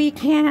 Again, we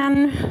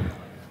can.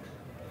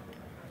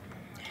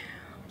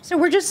 So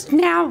we're just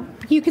now,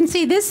 you can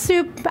see this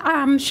soup,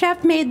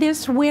 Chef made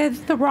this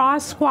with the raw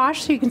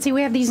squash. So you can see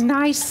we have these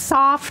nice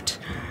soft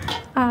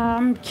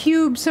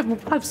cubes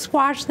of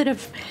squash that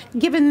have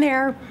given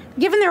their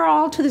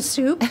all to the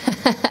soup.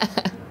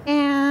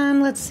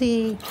 And let's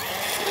see.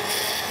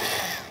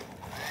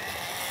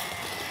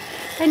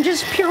 And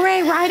just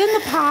puree right in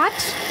the pot.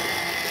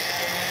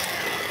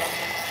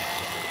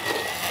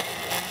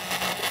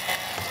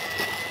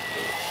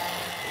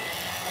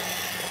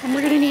 And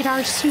we're going to need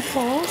our soup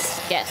bowls.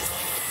 Yes.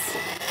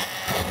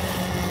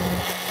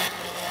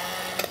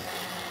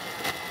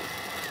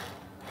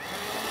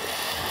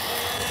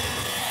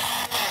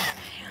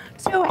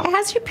 So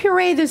as you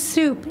puree the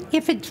soup,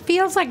 if it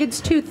feels like it's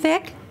too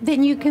thick,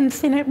 then you can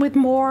thin it with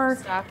more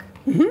Stock.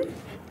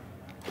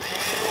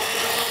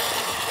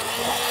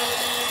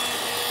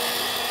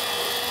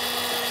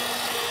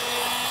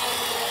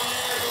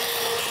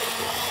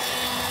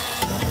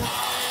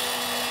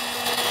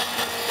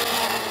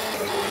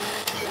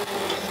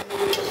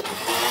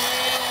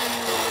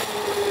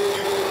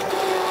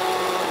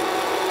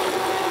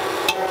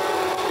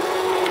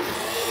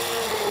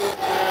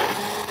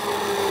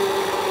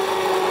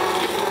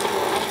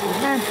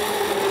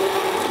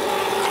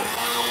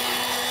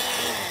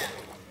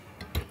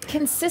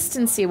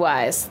 Consistency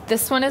wise,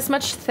 this one is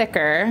much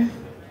thicker.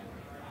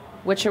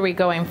 Which are we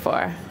going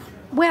for?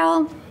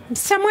 Well,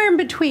 somewhere in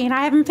between.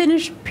 I haven't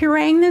finished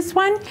pureeing this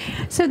one,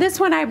 so this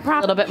one I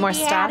probably little bit more be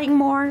stock? adding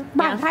more.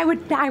 But Yeah.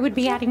 I would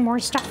be adding more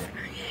stuff.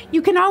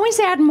 You can always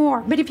add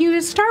more, but if you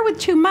start with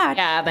too much,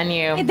 Yeah, then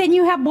you. then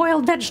you have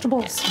boiled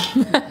vegetables.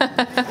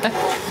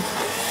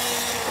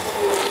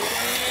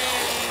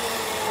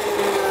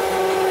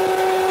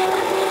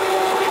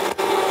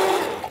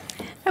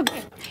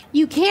 Okay,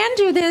 you can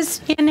do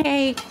this in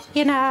a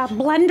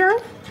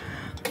blender,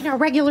 a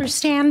regular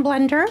stand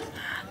blender,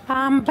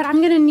 but I'm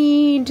going to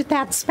need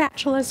that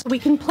spatula so we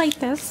can plate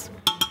this.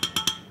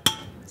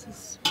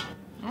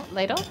 Oh,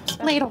 ladle?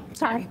 Ladle,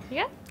 sorry.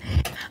 Yeah.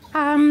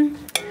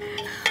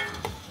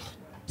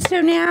 So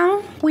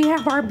now we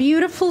have our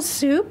beautiful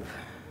soup.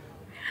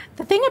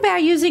 The thing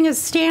about using a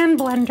stand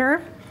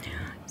blender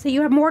is that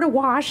you have more to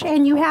wash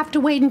and you have to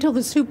wait until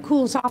the soup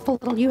cools off a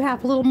little. You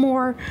have a little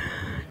more,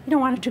 you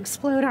don't want it to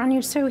explode on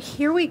you. So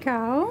here we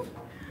go.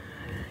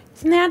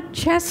 Doesn't that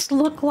just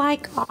look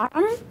like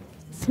autumn?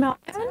 Smell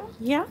good?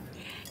 Yeah.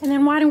 And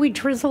then why don't we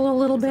drizzle a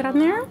little bit on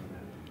there?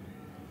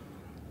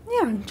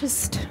 Yeah,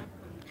 just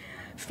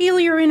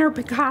feel your inner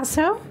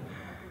Picasso.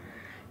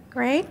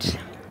 Great.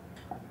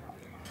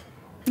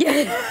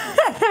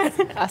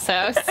 Also,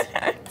 it's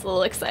a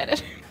little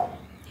excited.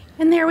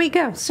 And there we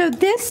go. So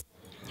this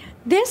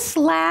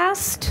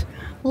last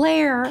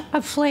layer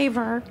of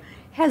flavor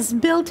has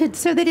built it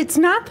so that it's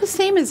not the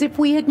same as if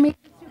we had made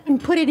it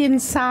and put it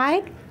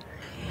inside.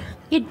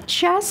 It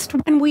just,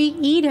 when we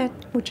eat it,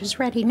 which is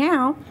ready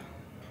now,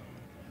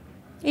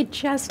 it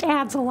just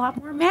adds a lot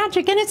more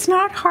magic, and it's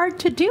not hard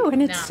to do,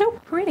 and it's so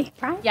pretty,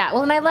 right? Yeah,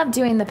 well, and I love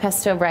doing the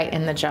pesto right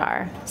in the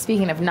jar.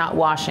 Speaking of not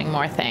washing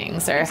more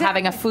things or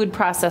having a food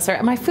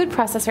processor. My food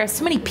processor has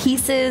so many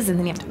pieces, and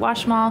then you have to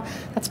wash them all.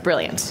 That's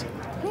brilliant.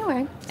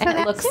 Anyway, so And it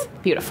that's looks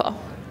it. beautiful.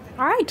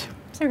 All right,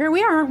 so here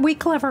we are. Aren't we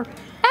clever?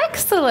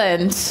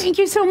 Excellent. Thank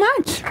you so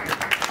much.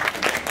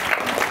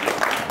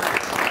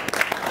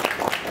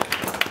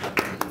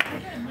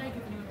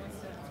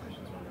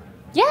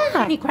 Yeah.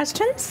 Any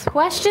questions?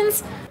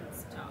 Questions?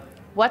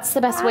 What's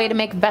the best way to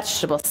make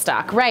vegetable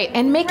stock? Right,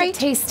 and make it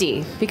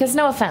tasty, because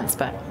no offense,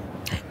 but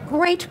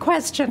Great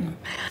question.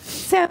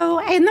 So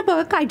in the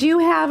book, I do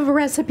have a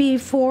recipe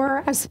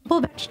for a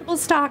simple vegetable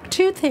stock.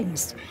 Two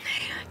things.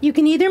 You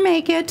can either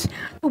make it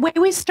the way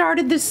we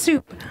started the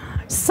soup.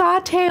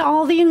 Saute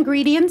all the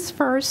ingredients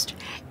first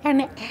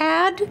and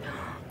add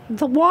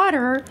the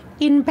water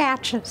in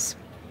batches.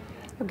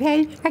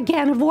 Okay?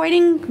 Again,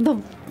 avoiding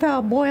the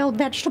boiled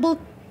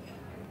vegetable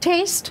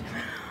taste.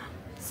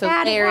 So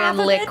layer in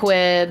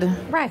liquid.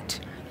 Right.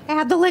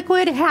 Add the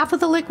liquid, half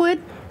of the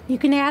liquid. You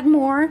can add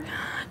more.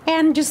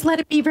 And just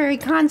let it be very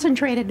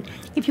concentrated.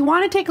 If you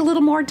want to take a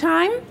little more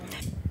time,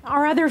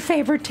 our other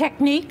favorite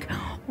technique,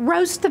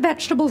 roast the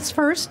vegetables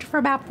first for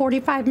about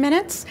 45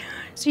 minutes.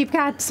 So you've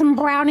got some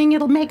browning.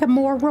 It'll make a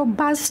more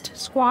robust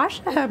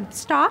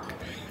stock.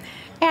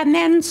 And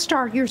then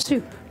start your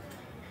soup.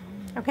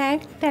 Okay?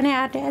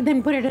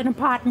 Then put it in a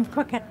pot and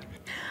cook it.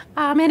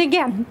 And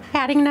again,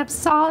 adding enough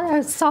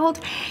salt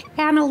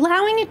and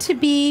allowing it to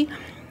be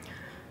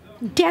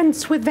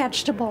dense with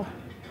vegetable.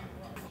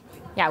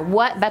 Yeah,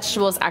 what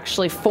vegetables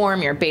actually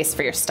form your base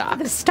for your stock?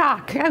 The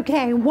stock.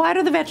 Okay, what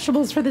are the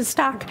vegetables for the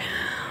stock?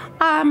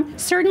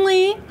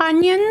 Certainly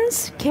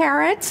onions,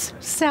 carrots,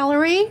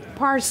 celery,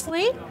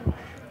 parsley, all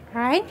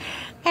right?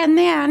 And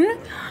then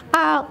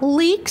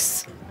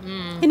leeks,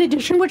 in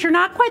addition, which are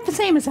not quite the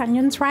same as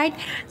onions, right?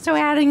 So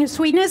adding a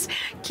sweetness,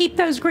 keep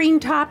those green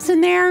tops in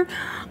there.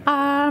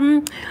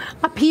 A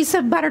piece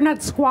of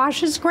butternut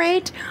squash is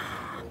great.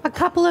 A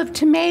couple of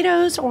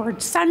tomatoes or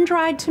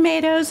sun-dried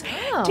tomatoes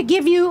to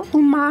give you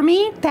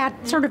umami,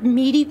 that sort of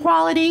meaty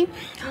quality.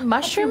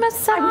 Mushroom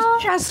as well? I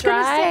was just going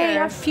to say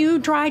a few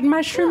dried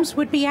mushrooms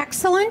would be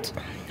excellent.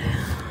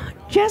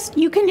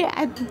 You can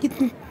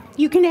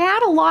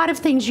add a lot of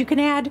things. You can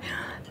add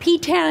pea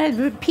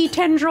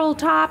tendril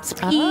tops,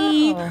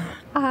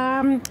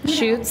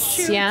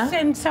 shoots,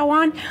 and so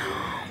on.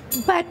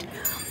 But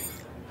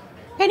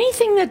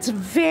anything that's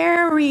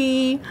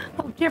very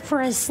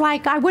odoriferous,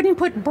 like I wouldn't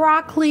put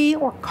broccoli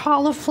or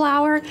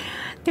cauliflower,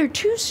 they're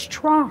too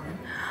strong.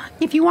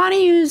 If you want to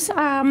use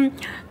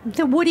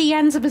the woody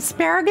ends of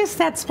asparagus,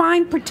 that's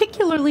fine,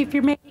 particularly if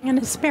you're making an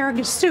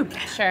asparagus soup.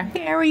 Sure.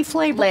 Very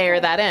flavorful.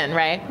 Layer that in,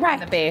 right? Right.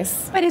 The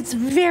base. But it's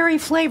very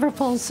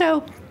flavorful.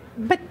 So,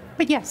 but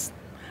yes,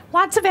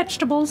 lots of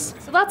vegetables.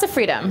 So lots of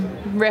freedom.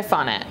 Riff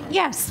on it.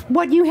 Yes,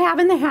 what you have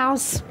in the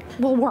house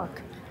will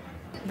work.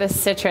 The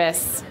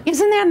citrus.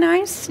 Isn't that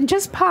nice? It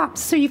just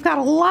pops. So you've got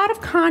a lot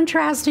of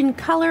contrast in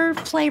color,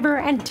 flavor,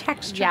 and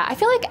texture. Yeah, I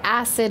feel like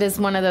acid is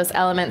one of those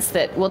elements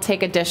that will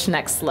take a dish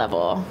next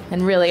level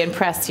and really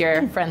impress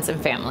your friends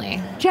and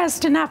family.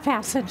 Just enough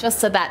acid. Just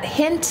so that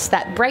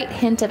bright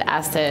hint of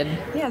acid.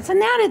 Yes,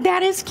 and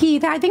that is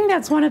key. I think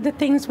that's one of the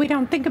things we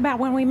don't think about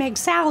when we make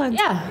salads.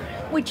 Yeah.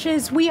 Which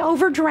is we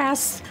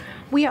overdress,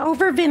 we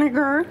over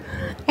vinegar,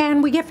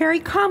 and we get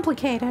very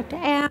complicated.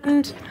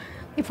 And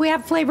if we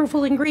have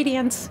flavorful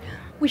ingredients,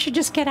 we should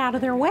just get out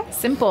of their way.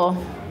 Simple.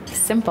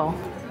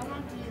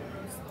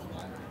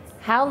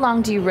 How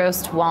long do you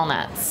roast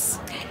walnuts?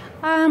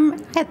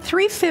 At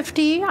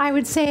 350, I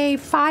would say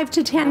 5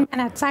 to 10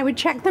 minutes. I would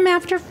check them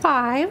after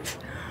 5.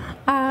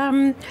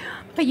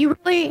 But you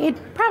really, at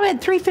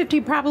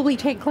 350, probably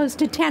take close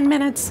to 10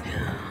 minutes.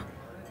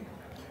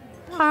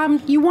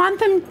 You want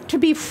them to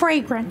be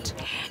fragrant.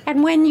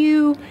 And when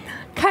you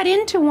cut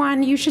into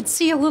one, you should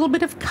see a little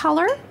bit of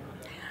color.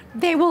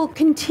 They will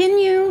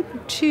continue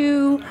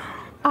to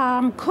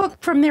cook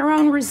from their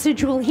own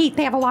residual heat.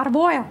 They have a lot of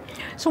oil.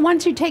 So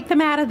once you take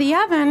them out of the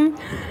oven,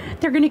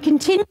 they're going to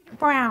continue to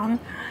brown.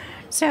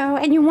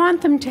 And you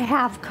want them to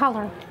have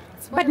color,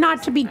 but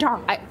not to be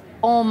dark. I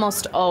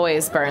almost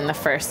always burn the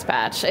first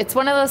batch. It's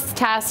one of those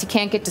tasks you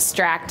can't get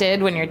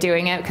distracted when you're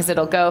doing it because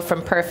it'll go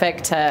from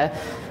perfect to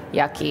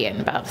yucky in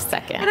about a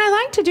second. And I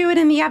like to do it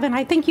in the oven.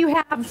 I think you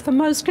have the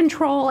most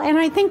control. And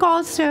I think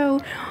also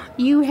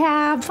you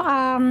have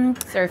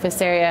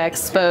surface area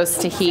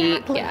exposed to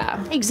heat.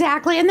 Yeah.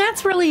 Exactly. And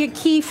that's really a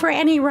key for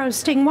any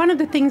roasting. One of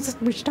the things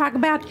we should talk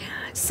about,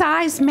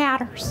 size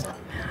matters.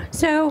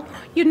 So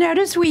you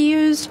notice we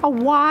used a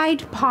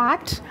wide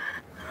pot.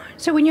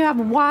 So when you have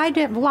a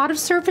lot of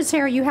surface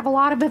area, you have a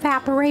lot of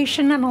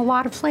evaporation and a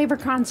lot of flavor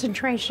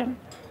concentration.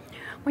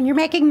 When you're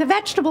making the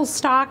vegetable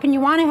stock and you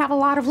want to have a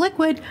lot of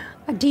liquid,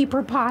 a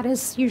deeper pot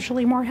is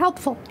usually more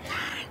helpful.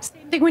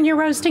 Same thing when you're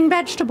roasting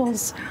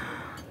vegetables.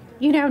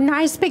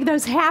 Nice big,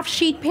 those half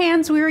sheet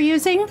pans we were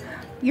using,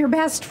 your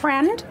best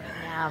friend.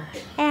 Yeah.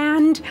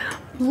 And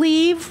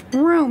leave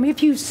room.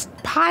 If you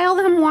pile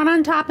them one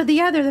on top of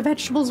the other, the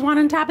vegetables one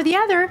on top of the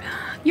other,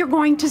 you're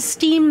going to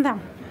steam them.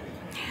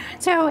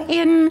 So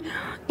in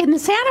the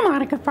Santa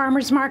Monica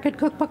Farmers Market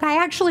Cookbook,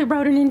 I actually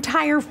wrote an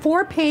entire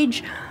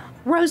 4-page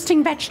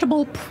roasting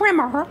vegetable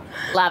primer.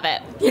 Love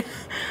it.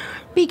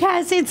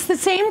 Because it's the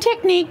same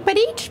technique, but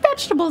each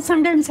vegetable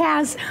sometimes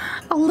has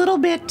a little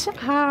bit,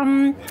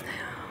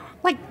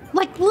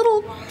 like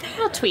little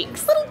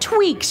tweaks. Little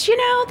tweaks,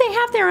 they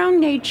have their own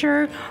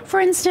nature. For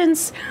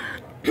instance,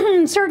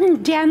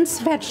 certain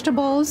dense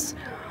vegetables,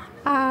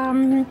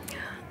 that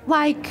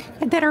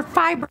are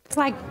fibrous,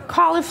 like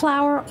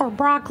cauliflower or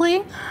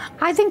broccoli,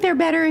 I think they're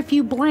better if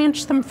you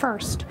blanch them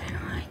first.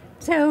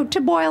 So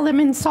to boil them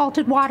in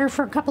salted water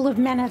for a couple of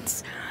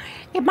minutes.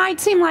 It might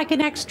seem like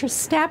an extra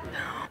step,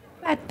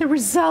 but the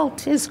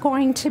result is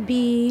going to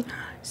be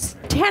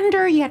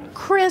tender yet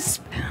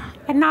crisp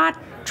and not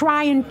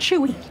dry and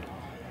chewy.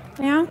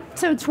 Yeah,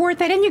 so it's worth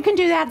it. And you can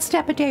do that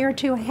step a day or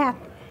two ahead.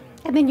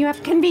 And then you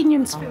have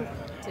convenience food.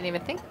 Didn't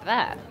even think of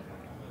that.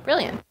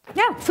 Brilliant.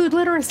 Yeah, food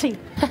literacy.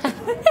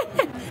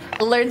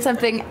 Learn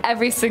something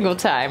every single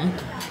time.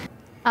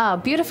 Oh,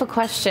 beautiful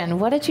question.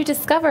 What did you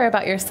discover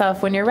about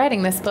yourself when you're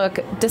writing this book,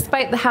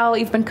 despite how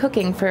you've been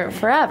cooking for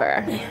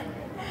forever?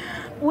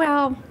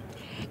 Well,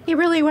 it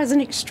really was an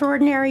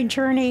extraordinary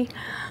journey.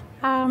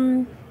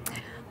 I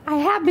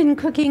have been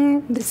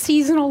cooking the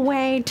seasonal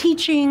way,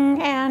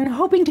 teaching and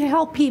hoping to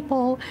help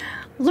people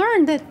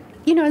learn that,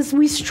 as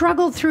we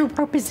struggle through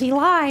our busy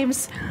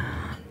lives,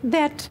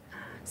 that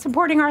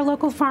supporting our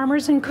local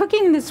farmers and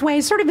cooking this way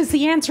sort of is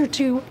the answer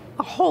to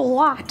a whole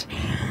lot.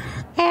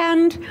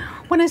 And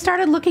when I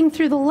started looking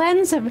through the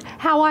lens of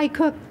how I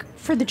cook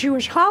for the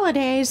Jewish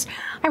holidays,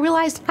 I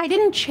realized I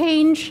didn't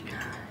change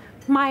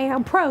my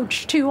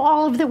approach to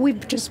all of that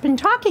we've just been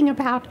talking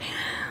about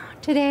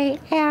today.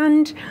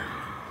 And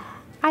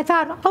I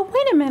thought, oh,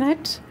 wait a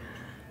minute,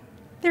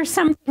 there's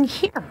something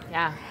here.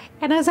 Yeah.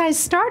 And as I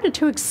started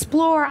to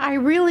explore, I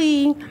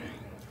really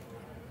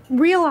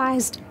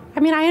realized,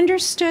 I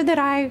understood that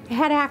I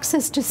had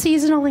access to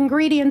seasonal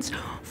ingredients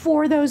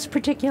for those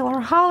particular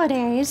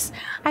holidays.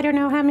 I don't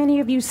know how many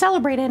of you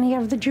celebrate any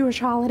of the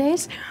Jewish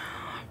holidays,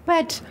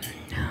 but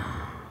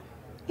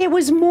it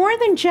was more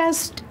than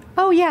just,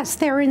 oh yes,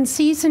 they're in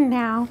season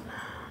now.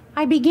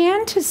 I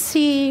began to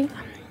see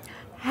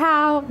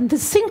how the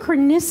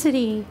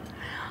synchronicity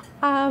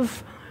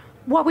of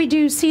what we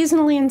do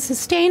seasonally and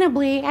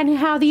sustainably, and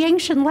how the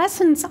ancient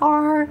lessons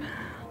are,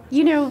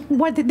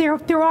 what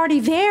they're already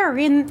there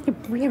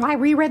I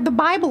reread the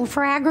Bible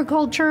for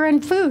agriculture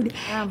and food,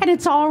 and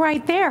it's all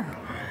right there.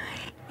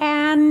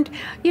 And,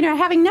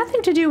 having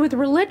nothing to do with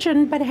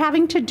religion, but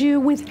having to do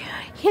with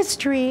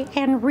history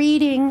and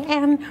reading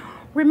and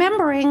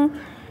remembering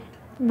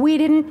we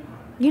didn't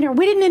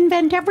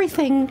invent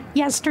everything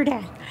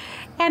yesterday.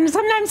 And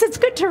sometimes it's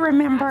good to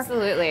remember.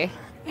 Absolutely.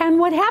 And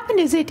what happened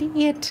is it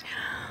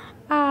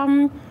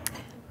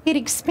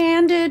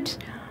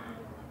expanded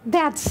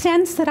that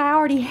sense that I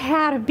already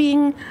had of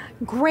being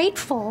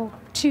grateful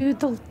to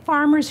the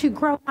farmers who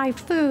grow my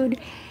food,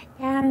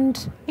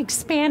 and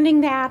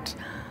expanding that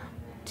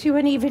to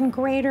an even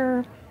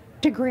greater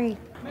degree.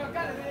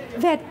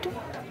 That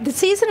the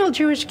seasonal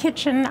Jewish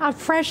kitchen, a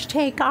fresh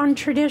take on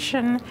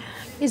tradition,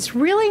 is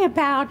really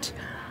about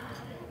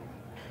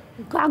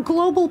a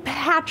global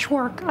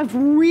patchwork of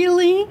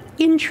really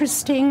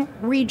interesting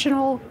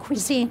regional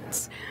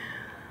cuisines.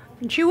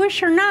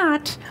 Jewish or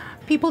not,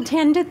 people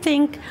tend to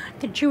think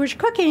that Jewish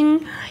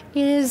cooking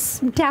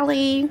is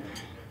deli,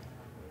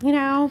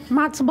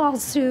 matzo ball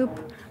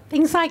soup,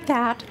 things like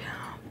that.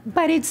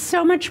 But it's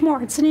so much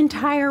more. It's an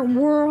entire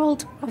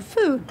world of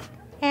food.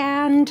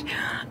 And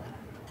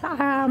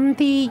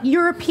the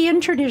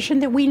European tradition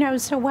that we know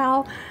so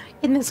well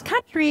in this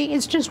country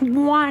is just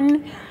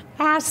one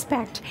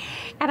aspect.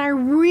 And I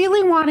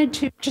really wanted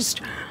to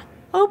just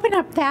open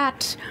up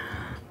that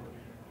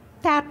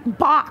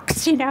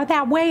box,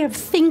 that way of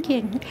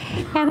thinking.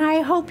 And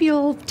I hope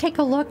you'll take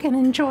a look and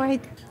enjoy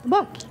the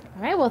book.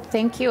 All right. Well,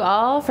 thank you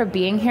all for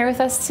being here with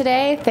us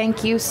today.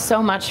 Thank you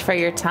so much for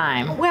your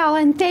time. Well,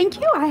 and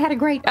thank you. I had a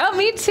great time. Oh,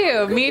 me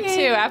too. Me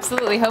too.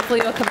 Absolutely.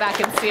 Hopefully you'll come back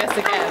and see us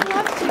again. I'd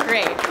love to.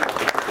 Great.